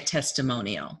 client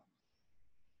testimonial?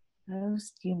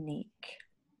 Most unique.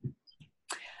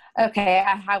 Okay,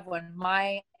 I have one.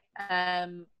 My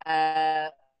a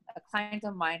client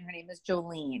of mine, her name is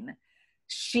Jolene.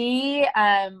 She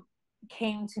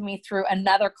came to me through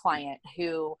another client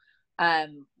who had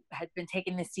been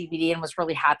taking the CBD and was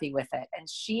really happy with it. And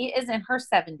she is in her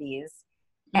 70s,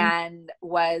 and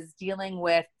was dealing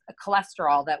with a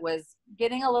cholesterol that was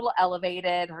getting a little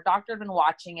elevated. Her doctor had been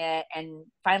watching it and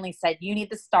finally said, you need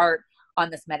to start on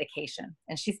this medication.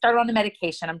 And she started on the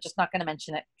medication. I'm just not going to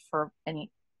mention it for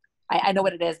any, I know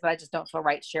what it is, but I just don't feel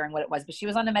right sharing what it was. But she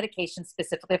was on the medication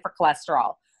specifically for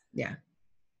cholesterol. Yeah.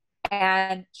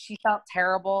 And she felt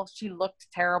terrible. She looked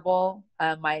terrible.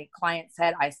 My client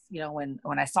said, when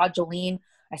I saw Jolene,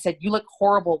 I said, you look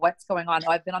horrible. What's going on?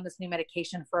 Oh, I've been on this new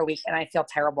medication for a week and I feel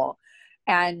terrible.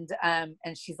 And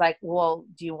she's like, well,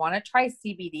 do you want to try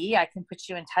CBD? I can put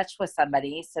you in touch with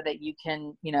somebody so that you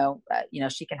can,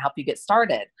 she can help you get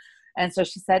started. And so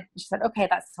she said, okay,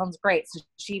 that sounds great. So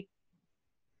she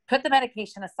put the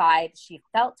medication aside. She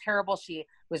felt terrible. She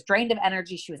was drained of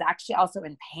energy. She was actually also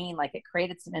in pain. Like it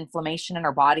created some inflammation in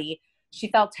her body. She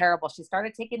felt terrible. She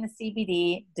started taking the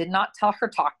CBD, did not tell her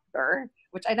doctor,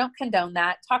 which I don't condone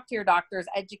that. Talk to your doctors,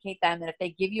 educate them. And if they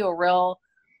give you a real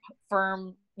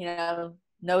firm,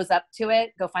 nose up to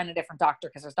it, go find a different doctor,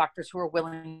 because there's doctors who are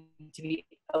willing to be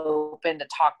open to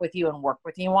talk with you and work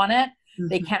with you on it. Mm-hmm.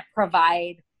 They can't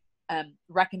provide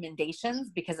recommendations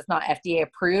because it's not FDA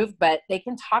approved, but they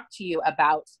can talk to you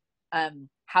about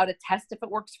how to test if it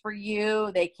works for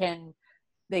you. They can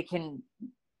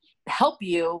help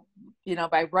you,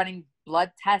 by running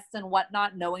blood tests and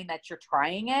whatnot, knowing that you're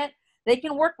trying it. They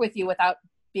can work with you without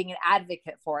being an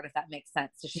advocate for it, if that makes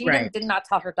sense. So she did not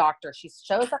tell her doctor. She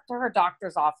shows up to her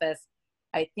doctor's office.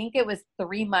 I think it was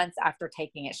 3 months after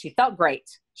taking it. She felt great.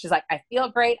 She's like, I feel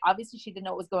great. Obviously, she didn't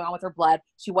know what was going on with her blood.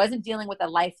 She wasn't dealing with the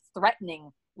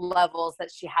life-threatening levels that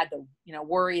she had to,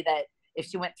 worry that if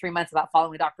she went 3 months without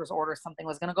following the doctor's order, something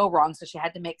was going to go wrong. So she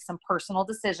had to make some personal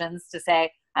decisions to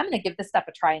say, I'm going to give this stuff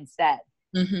a try instead.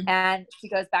 Mm-hmm. And she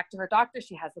goes back to her doctor.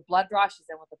 She has the blood draw. She's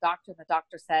in with the doctor. And the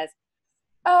doctor says,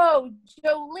 oh,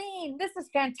 Jolene, this is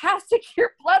fantastic. Your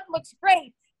blood looks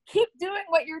great. Keep doing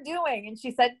what you're doing. And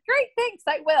she said, great, thanks,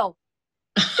 I will.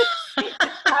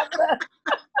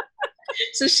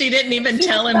 So she didn't even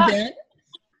tell him that?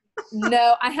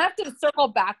 No, I have to circle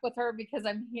back with her because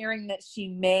I'm hearing that she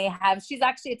may have. She's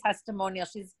actually a testimonial.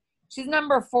 She's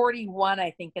number 41,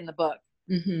 I think, in the book.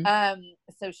 Mm-hmm.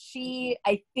 So she,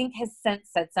 I think, has since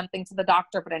said something to the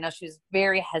doctor, but I know she was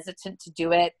very hesitant to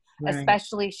do it. Right.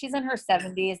 Especially, she's in her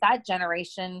 70s. That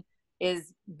generation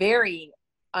is very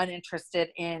uninterested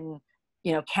in,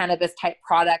 cannabis type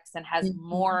products and has mm-hmm.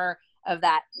 more of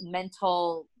that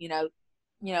mental,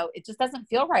 it just doesn't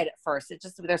feel right at first.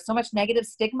 There's so much negative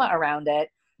stigma around it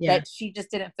that she just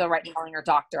didn't feel right telling her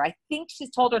doctor. I think she's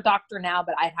told her doctor now,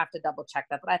 but I'd have to double check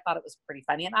that. But I thought it was pretty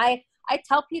funny. And I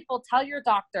tell people, tell your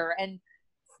doctor and,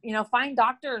 find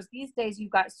doctors. These days, you've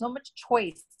got so much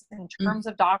choice in terms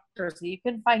of doctors. So you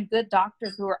can find good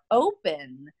doctors who are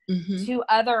open mm-hmm. to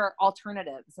other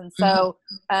alternatives. And so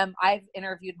I've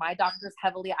interviewed my doctors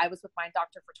heavily. I was with my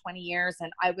doctor for 20 years,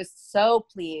 and I was so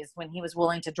pleased when he was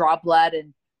willing to draw blood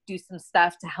and do some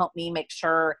stuff to help me make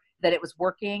sure that it was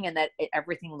working and that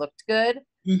everything looked good.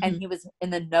 Mm-hmm. And he was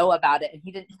in the know about it. And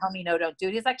he didn't tell me, no, don't do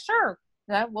it. He's like, sure.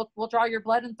 We'll draw your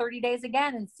blood in 30 days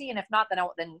again and see. And if not, then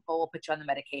we'll put you on the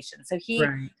medication. So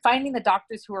finding the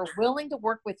doctors who are willing to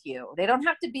work with you. They don't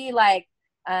have to be like,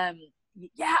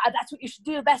 yeah, that's what you should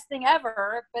do. The best thing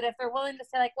ever. But if they're willing to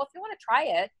say like, well, if you want to try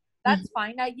it, that's mm-hmm.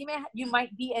 fine. Now you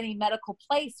might be in a medical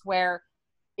place where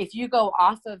if you go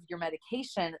off of your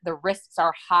medication, the risks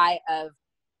are high of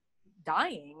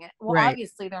dying. Well,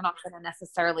 obviously they're not going to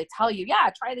necessarily tell you,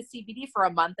 try the CBD for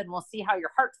a month and we'll see how your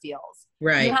heart feels.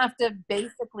 Right. You have to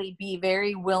basically be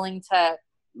very willing to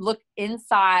look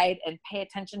inside and pay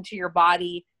attention to your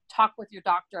body, talk with your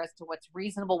doctor as to what's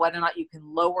reasonable, whether or not you can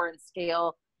lower and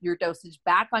scale your dosage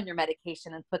back on your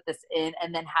medication and put this in,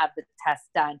 and then have the test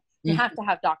done. You have to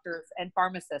have doctors and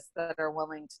pharmacists that are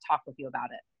willing to talk with you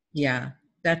about it. Yeah.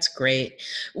 That's great.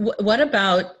 What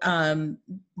about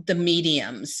the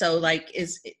medium? So like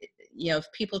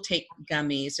if people take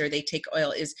gummies or they take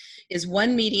oil, is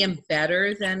one medium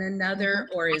better than another,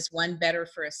 or is one better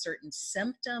for a certain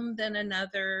symptom than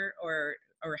another, or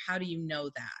how do you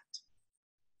know that?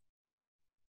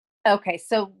 Okay.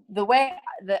 So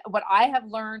what I have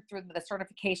learned through the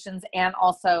certifications and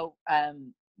also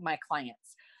my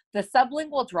clients, the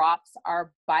sublingual drops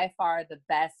are by far the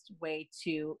best way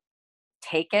to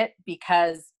take it,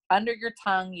 because under your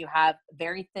tongue you have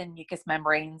very thin mucous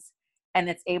membranes and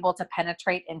it's able to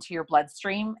penetrate into your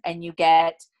bloodstream, and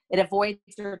it avoids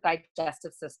your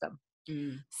digestive system.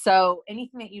 So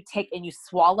anything that you take and you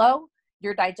swallow,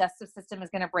 your digestive system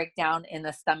is going to break down in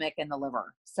the stomach and the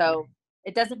liver. So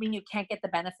it doesn't mean you can't get the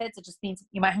benefits. It just means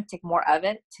you might have to take more of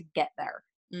it to get there.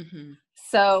 Mm-hmm.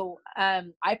 So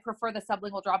I prefer the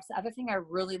sublingual drops. The other thing I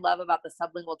really love about the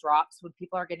sublingual drops when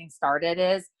people are getting started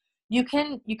is you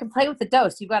can play with the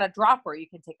dose. You've got a dropper. You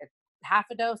can take a half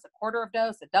a dose, a quarter of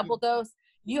dose, a double dose.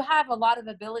 You have a lot of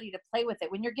ability to play with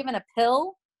it. When you're given a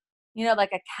pill, you know,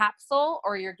 like a capsule,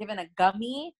 or you're given a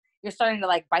gummy, you're starting to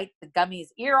like bite the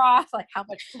gummy's ear off. Like, how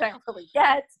much did I really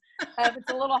get?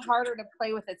 It's a little harder to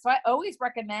play with it. So I always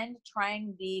recommend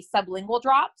trying the sublingual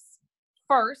drops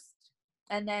first.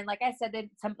 And then, like I said,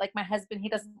 like my husband, he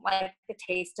doesn't like the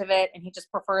taste of it, and he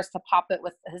just prefers to pop it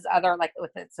with his other, like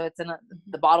with it. So it's in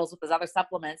the bottles with his other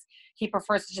supplements. He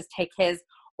prefers to just take his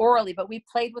orally, but we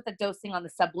played with the dosing on the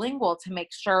sublingual to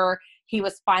make sure he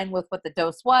was fine with what the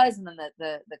dose was. And then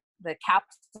the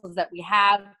capsules that we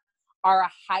have are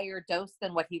a higher dose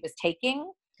than what he was taking.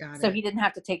 So he didn't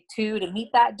have to take 2 to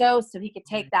meet that dose. So he could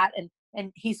take that,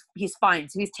 and he's fine.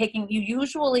 So he's taking, you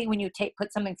usually, when you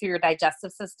put something through your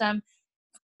digestive system,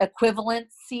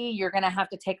 equivalency, you're going to have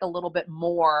to take a little bit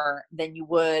more than you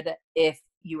would if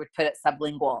you would put it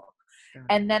sublingual.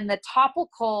 And then the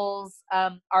topicals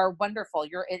are wonderful.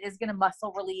 It is going to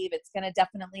muscle relieve. It's going to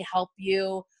definitely help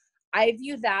you. I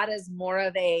view that as more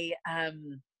of a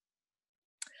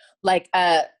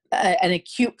an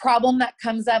acute problem that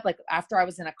comes up. Like after I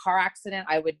was in a car accident,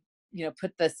 I would,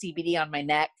 put the CBD on my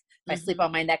neck. If I sleep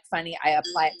on my neck funny, I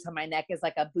apply it to my neck as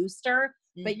like a booster.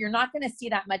 But you're not going to see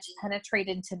that much penetrate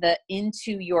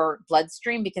into your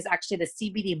bloodstream, because actually the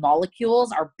CBD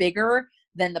molecules are bigger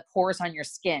than the pores on your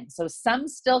skin. So some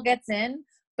still gets in,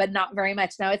 but not very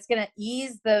much. Now it's going to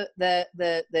ease the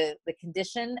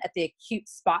condition at the acute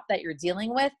spot that you're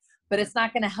dealing with, but it's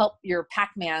not going to help your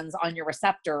Pac-Mans on your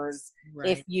receptors.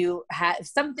 Right. If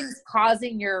something's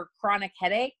causing your chronic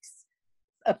headaches,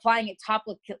 applying it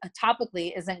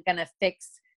topically isn't going to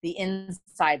fix the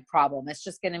inside problem. It's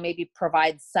just going to maybe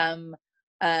provide some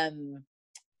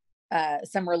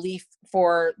relief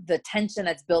for the tension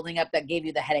that's building up that gave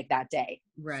you the headache that day.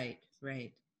 Right.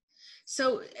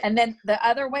 So, and then the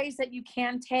other ways that you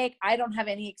can take, I don't have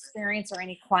any experience or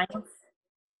any clients.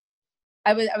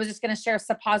 I was just going to share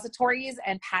suppositories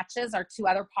and patches are 2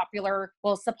 other popular.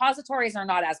 Well, suppositories are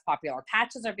not as popular.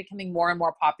 Patches are becoming more and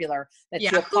more popular. That you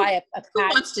apply a patch. Who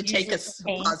wants to take a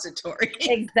suppository?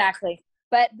 Exactly.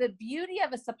 But the beauty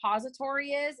of a suppository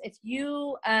is if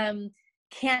you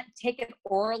can't take it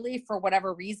orally for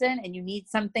whatever reason, and you need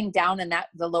something down in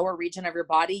the lower region of your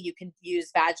body, you can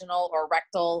use vaginal or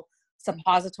rectal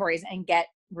suppositories and get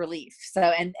relief. So,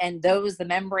 and the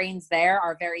membranes there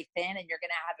are very thin, and you're going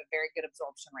to have a very good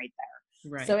absorption rate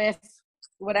there. Right. So if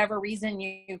whatever reason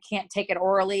you can't take it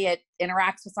orally, it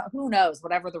interacts with who knows,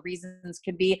 whatever the reasons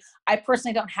could be. I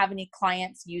personally don't have any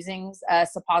clients using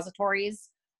suppositories.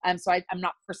 So I'm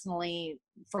not personally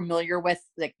familiar with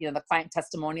the client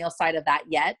testimonial side of that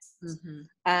yet.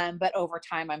 Mm-hmm. But over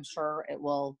time, I'm sure it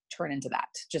will turn into that,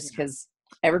 just because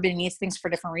everybody needs things for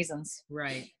different reasons.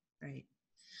 Right.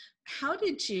 How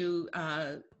did you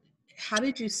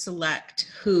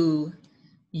select who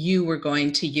you were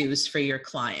going to use for your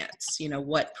clients?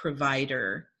 What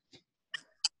provider?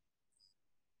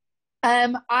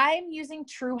 I'm using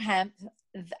True Hemp.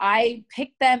 I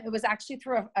picked them. It was actually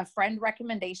through a friend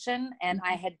recommendation, and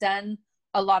I had done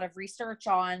a lot of research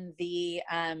on the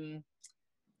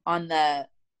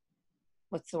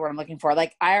what's the word I'm looking for?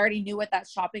 Like, I already knew what that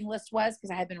shopping list was because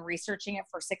I had been researching it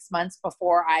for 6 months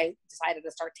before I decided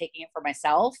to start taking it for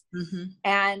myself. Mm-hmm.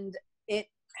 And it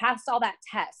passed all that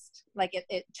test. Like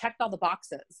it checked all the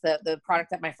boxes, the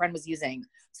product that my friend was using.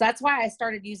 So that's why I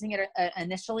started using it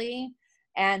initially.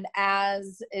 And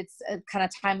as it's kind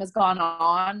of time has gone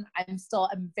on,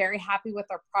 I'm very happy with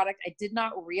our product. I did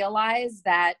not realize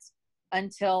that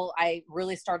until I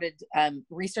really started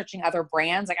researching other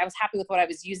brands. Like, I was happy with what I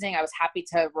was using. I was happy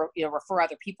to refer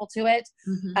other people to it.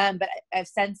 Mm-hmm. But I've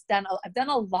since done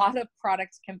a lot of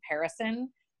product comparison.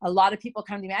 A lot of people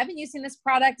come to me, I've been using this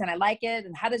product and I like it.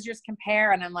 And how does yours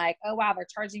compare? And I'm like, oh, wow, they're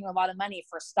charging you a lot of money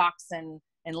for stalks and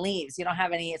leaves. You don't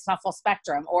have any, it's not full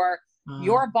spectrum. Or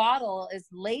your bottle is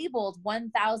labeled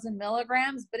 1,000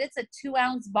 milligrams, but it's a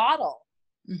 2-ounce bottle.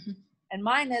 Mm-hmm. And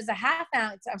mine is a half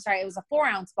ounce. I'm sorry, it was a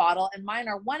 4-ounce bottle, and mine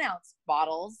are 1-ounce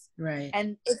bottles. Right.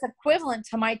 And it's equivalent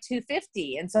to my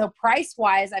 250. And so price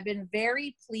wise, I've been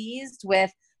very pleased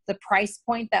with the price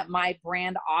point that my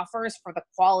brand offers for the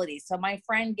quality. So my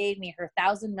friend gave me her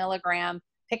 1,000 milligram,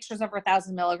 pictures of her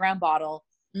 1,000 milligram bottle.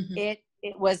 Mm-hmm.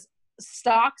 It was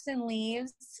stalks and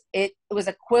leaves. It was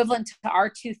equivalent to our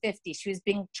 250. She was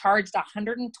being charged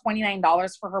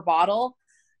 $129 for her bottle.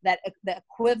 That the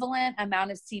equivalent amount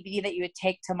of CBD that you would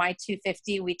take to my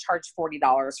 250, we charge $40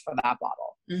 for that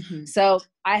bottle. Mm-hmm. So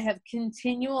I have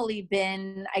continually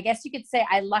been, I guess you could say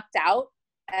I lucked out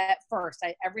at first.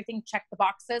 Everything checked the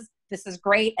boxes. This is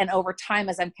great. And over time,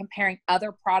 as I'm comparing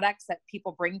other products that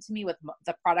people bring to me with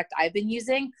the product I've been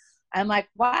using, I'm like,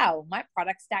 wow, my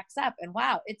product stacks up, and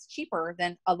wow, it's cheaper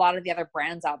than a lot of the other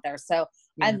brands out there. So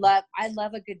Yeah. I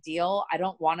love a good deal. I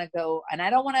don't want to go, and I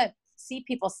don't want to see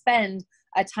people spend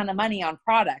a ton of money on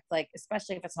product, like,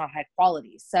 especially if it's not high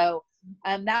quality. So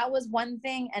that was one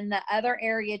thing. And the other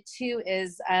area too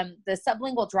is the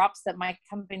sublingual drops that my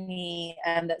company,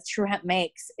 that True Hemp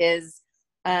makes, is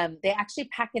they actually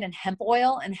pack it in hemp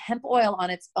oil, and hemp oil on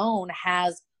its own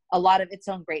has a lot of its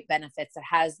own great benefits. It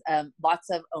has lots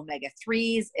of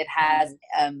omega-3s. It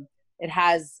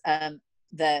has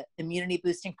the immunity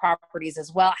boosting properties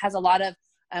as well. It has a lot of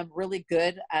really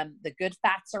good, the good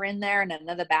fats are in there, and none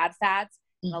of the bad fats.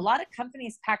 And a lot of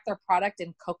companies pack their product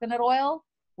in coconut oil,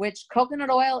 which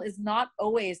coconut oil is not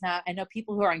always. Now, I know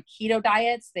people who are on keto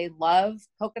diets, they love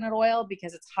coconut oil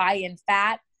because it's high in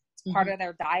fat. It's part of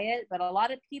their diet, but a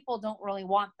lot of people don't really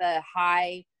want the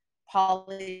high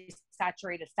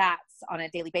polysaturated fats on a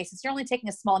daily basis. You're only taking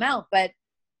a small amount, but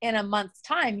in a month's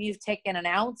time, you've taken an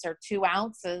ounce or 2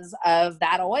 ounces of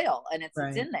that oil, and it's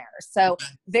in there. So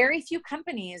very few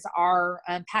companies are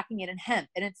packing it in hemp.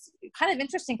 And it's kind of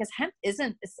interesting because hemp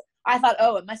I thought,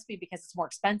 oh, it must be because it's more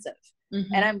expensive.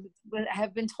 And I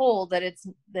have been told that it's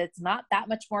not that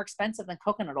much more expensive than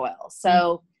coconut oil.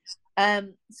 So,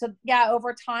 so yeah,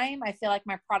 over time, I feel like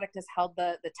my product has held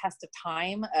the test of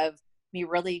time of me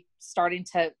really starting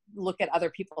to look at other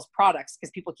people's products,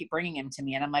 because people keep bringing them to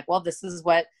me, and I'm like, well,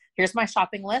 here's my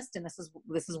shopping list, and this is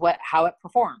how it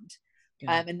performed.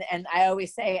 And I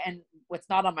always say, and what's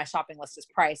not on my shopping list is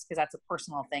price, because that's a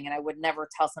personal thing, and I would never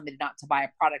tell somebody not to buy a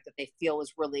product that they feel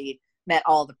was really met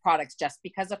all the products just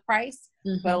because of price.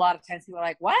 But a lot of times people are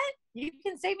like, what? You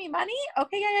can save me money?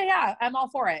 Okay, yeah, I'm all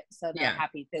for it. So they're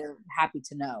happy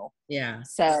to know. Yeah.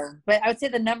 So, but I would say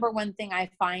the number one thing I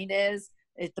find is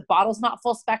the bottle's not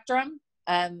full spectrum.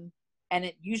 And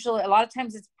it usually, a lot of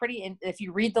times it's if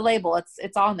you read the label,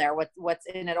 it's on there, what's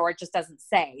in it, or it just doesn't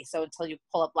say. So until you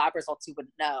pull up lab results, you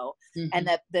wouldn't know. And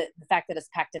the fact that it's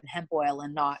packed in hemp oil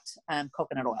and not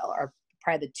coconut oil are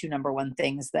probably the 2 number one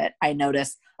things that I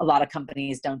notice a lot of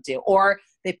companies don't do. Or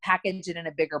they package it in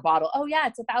a bigger bottle. Oh yeah,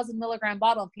 it's 1,000 milligram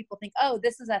bottle. And people think, oh,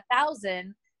 this is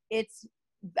 1,000.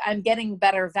 I'm getting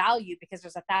better value because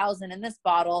there's 1,000 in this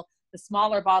bottle. The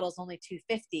smaller bottle is only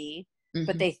 250,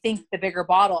 but they think the bigger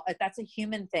bottle, that's a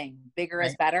human thing. Bigger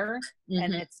is better.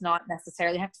 And it's not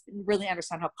necessarily, you have to really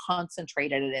understand how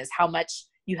concentrated it is, how much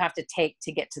you have to take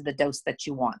to get to the dose that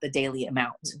you want, the daily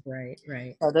amount. Right.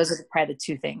 So those are probably the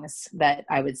 2 things that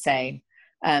I would say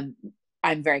I'm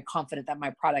very confident that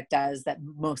my product does that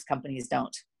most companies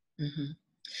don't.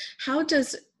 How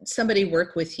does somebody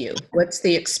work with you? What's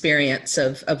the experience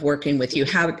of working with you?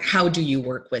 How do you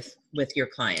work with your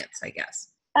clients, I guess?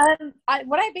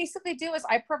 What I basically do is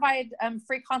I provide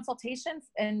free consultations,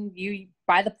 and you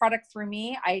buy the product through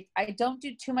me. I don't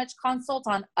do too much consult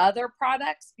on other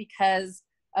products because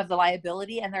of the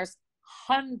liability, and there's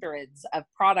hundreds of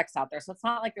products out there. So it's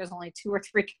not like there's only 2 or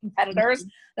 3 competitors.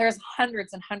 There's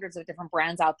hundreds and hundreds of different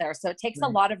brands out there. So it takes a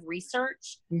lot of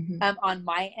research on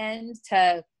my end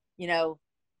to,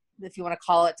 if you want to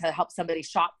call it, to help somebody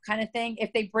shop kind of thing.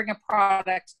 If they bring a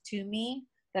product to me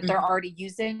that they're already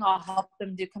using, I'll help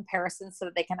them do comparisons so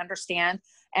that they can understand.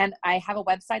 And I have a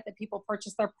website that people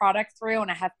purchase their product through,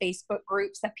 and I have Facebook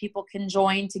groups that people can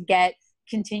join to get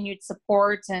continued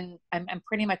support. And I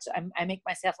make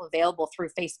myself available through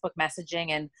Facebook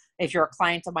messaging. And if you're a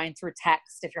client of mine, through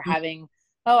text, if you're having,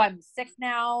 oh, I'm sick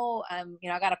now, I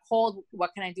got a cold,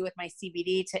 what can I do with my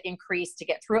CBD to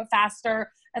get through it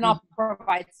faster? And I'll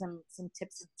provide some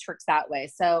tips and tricks that way.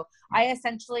 So I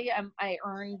essentially, I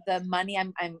earn the money.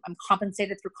 I'm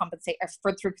compensated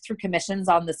through commissions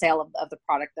on the sale of the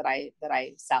product that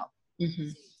I sell.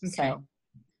 Okay. So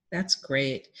That's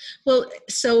great. Well,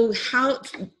 so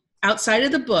outside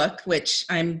of the book, which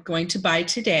I'm going to buy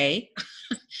today,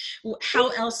 how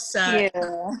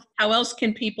else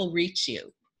can people reach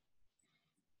you?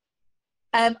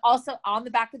 Also on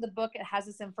the back of the book, it has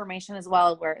this information as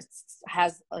well, where it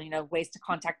has, ways to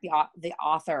contact the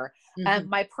author.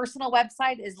 My personal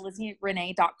website is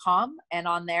lizzierenee.com. And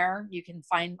on there, you can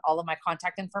find all of my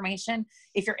contact information.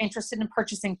 If you're interested in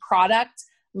purchasing product,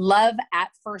 love at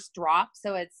first drop.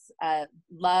 So it's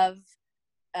love,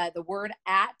 the word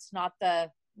at, not the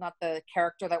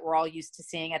character that we're all used to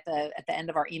seeing at the end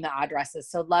of our email addresses.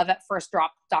 So love at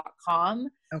firstdrop.com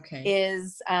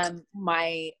is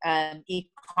my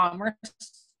e-commerce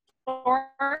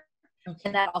store.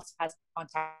 And that also has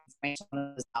contact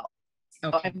information as well.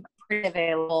 Okay. I'm pretty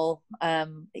available,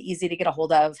 easy to get a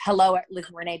hold of.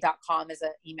 hello@lizrenee.com is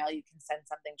an email. You can send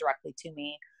something directly to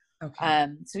me. Okay.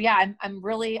 So yeah, I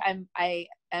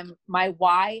am, my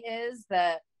why is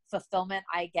the fulfillment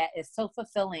I get is so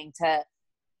fulfilling to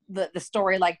the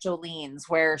story like Jolene's,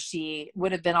 where she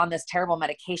would have been on this terrible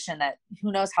medication that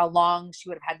who knows how long she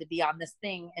would have had to be on this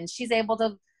thing. And she's able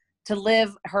to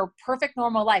live her perfect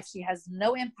normal life. She has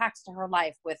no impacts to her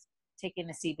life with taking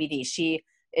the CBD. She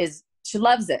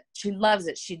loves it. She loves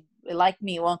it. She, like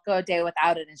me, won't go a day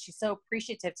without it. And she's so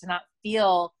appreciative to not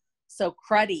feel so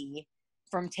cruddy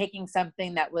from taking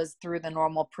something that was through the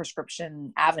normal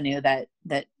prescription avenue that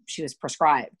she was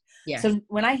prescribed. Yes. So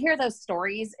when I hear those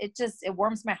stories, it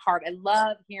warms my heart. I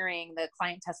love hearing the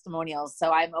client testimonials.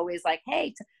 So I'm always like,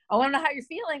 hey, I want to know how you're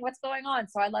feeling. What's going on?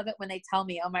 So I love it when they tell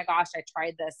me, oh my gosh, I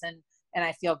tried this and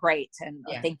I feel great. And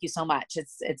thank you so much.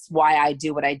 It's why I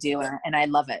do what I do. And I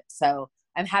love it. So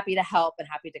I'm happy to help and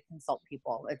happy to consult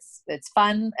people. It's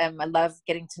fun. I love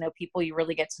getting to know people. You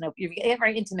really get to know, you get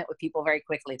very intimate with people very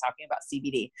quickly talking about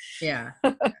CBD. Yeah.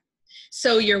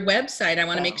 So your website, I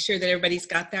want to make sure that everybody's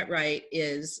got that right,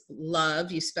 is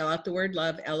love. You spell out the word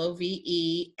love, LOVE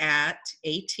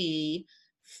 @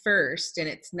 first, and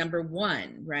it's number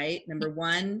 1, right? Number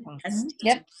 1,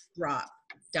 Yep.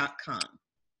 drop.com,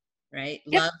 right?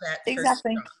 Yep. Love at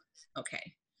Exactly. first drop.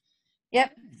 Okay.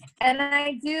 Yep. And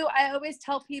I always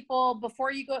tell people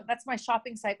before you go, that's my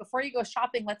shopping site. Before you go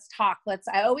shopping, let's talk.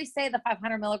 I always say the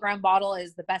 500 milligram bottle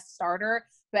is the best starter,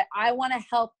 but I want to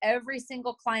help every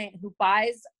single client who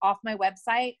buys off my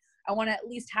website. I want to at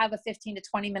least have a 15 to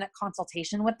 20 minute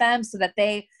consultation with them so that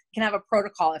they can have a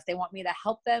protocol. If they want me to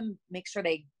help them make sure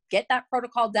they get that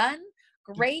protocol done,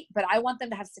 great. But I want them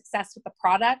to have success with the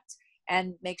product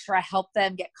and make sure I help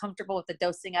them get comfortable with the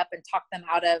dosing up and talk them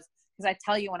out of. Because I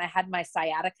tell you, when I had my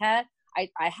sciatica, I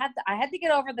had to get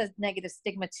over the negative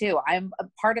stigma too. I'm a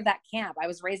part of that camp. I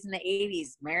was raised in the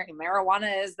 80s.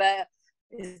 Marijuana is the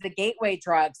gateway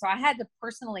drug. So I had to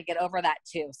personally get over that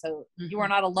too. So you are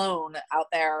not alone out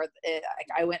there.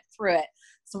 I went through it.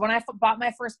 So when I bought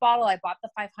my first bottle, I bought the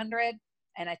 500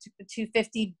 and I took the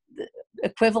 250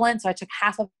 equivalent. So I took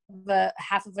half of a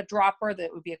dropper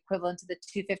that would be equivalent to the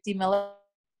 250 milligrams.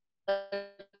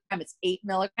 It's 8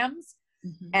 milligrams.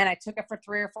 And I took it for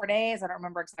 3 or 4 days. I don't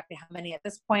remember exactly how many at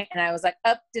this point. And I was like,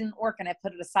 didn't work. And I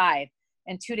put it aside.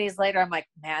 And 2 days later, I'm like,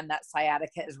 man, that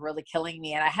sciatica is really killing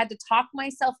me. And I had to talk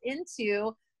myself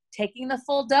into taking the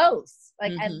full dose.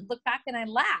 Like I look back and I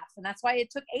laugh. And that's why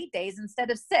it took 8 days instead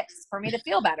of 6 for me to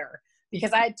feel better.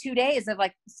 Because I had 2 days of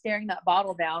like staring that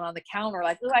bottle down on the counter,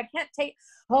 like, I can't take,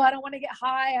 I don't want to get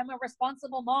high. I'm a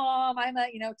responsible mom. I'm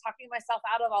talking myself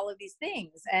out of all of these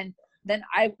things. And then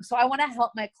I want to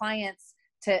help my clients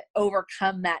to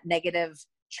overcome that negative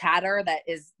chatter that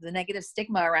is the negative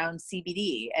stigma around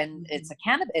CBD. And it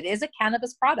is a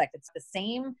cannabis product. It's the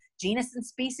same genus and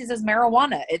species as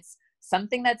marijuana. It's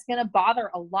something that's going to bother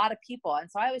a lot of people.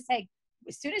 And so I always say,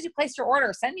 as soon as you place your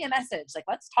order, send me a message. Like,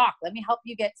 let's talk. Let me help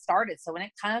you get started. So when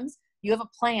it comes, you have a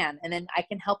plan, and then I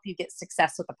can help you get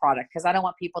success with the product. Because I don't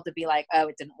want people to be like,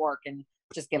 it didn't work and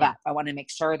just give up. I want to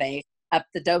make sure they up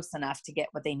the dose enough to get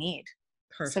what they need.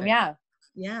 Perfect. So yeah.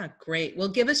 Yeah, great. Well,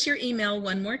 give us your email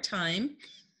one more time.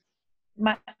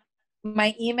 My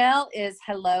email is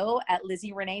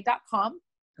hello@lizrenee.com.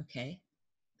 Okay.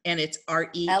 And it's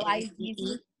RENEE.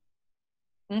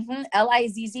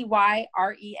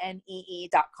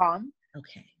 LIZZYRENEE.com.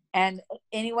 Okay. And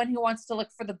anyone who wants to look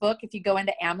for the book, if you go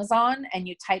into Amazon and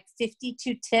you type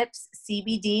 52 tips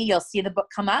CBD, you'll see the book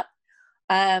come up.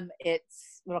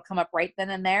 It'll come up right then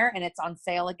and there, and it's on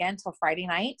sale again till Friday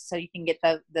night. So you can get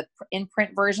the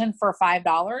in-print version for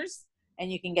 $5,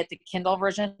 and you can get the Kindle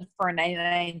version for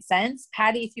 99 cents.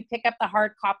 Patty, if you pick up the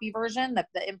hard copy version,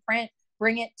 the imprint,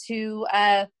 bring it to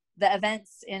the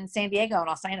events in San Diego, and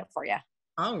I'll sign it for you.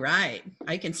 All right.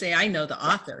 I can say I know the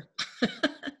author.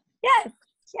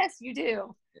 Yes, you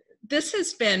do. This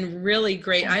has been really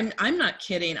great. I'm not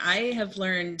kidding. I have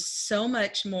learned so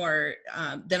much more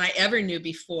than I ever knew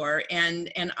before.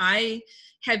 And I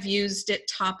have used it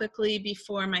topically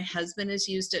before. My husband has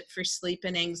used it for sleep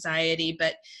and anxiety,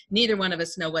 but neither one of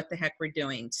us know what the heck we're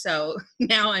doing. So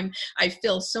now I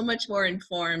feel so much more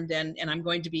informed, and I'm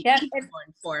going to be even more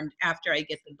informed after I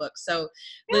get the book. So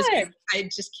Liz, I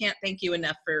just can't thank you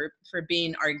enough for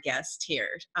being our guest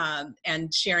here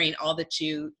and sharing all that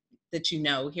you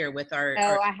know here with our.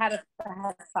 I had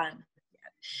fun.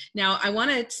 Now, I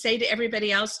want to say to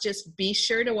everybody else, just be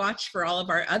sure to watch for all of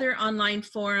our other online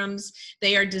forums.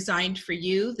 They are designed for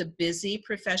you, the busy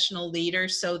professional leader,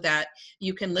 so that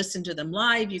you can listen to them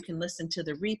live, you can listen to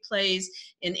the replays.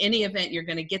 In any event, you're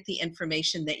going to get the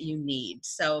information that you need.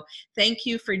 So thank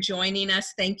you for joining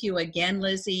us. Thank you again,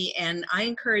 Lizzie. And I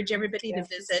encourage everybody to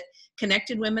visit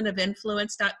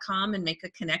connectedwomenofinfluence.com and make a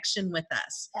connection with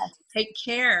us. Yes. Take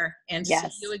care and see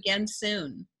Yes. you again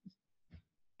soon.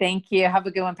 Thank you. Have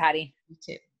a good one, Patty. You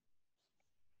too.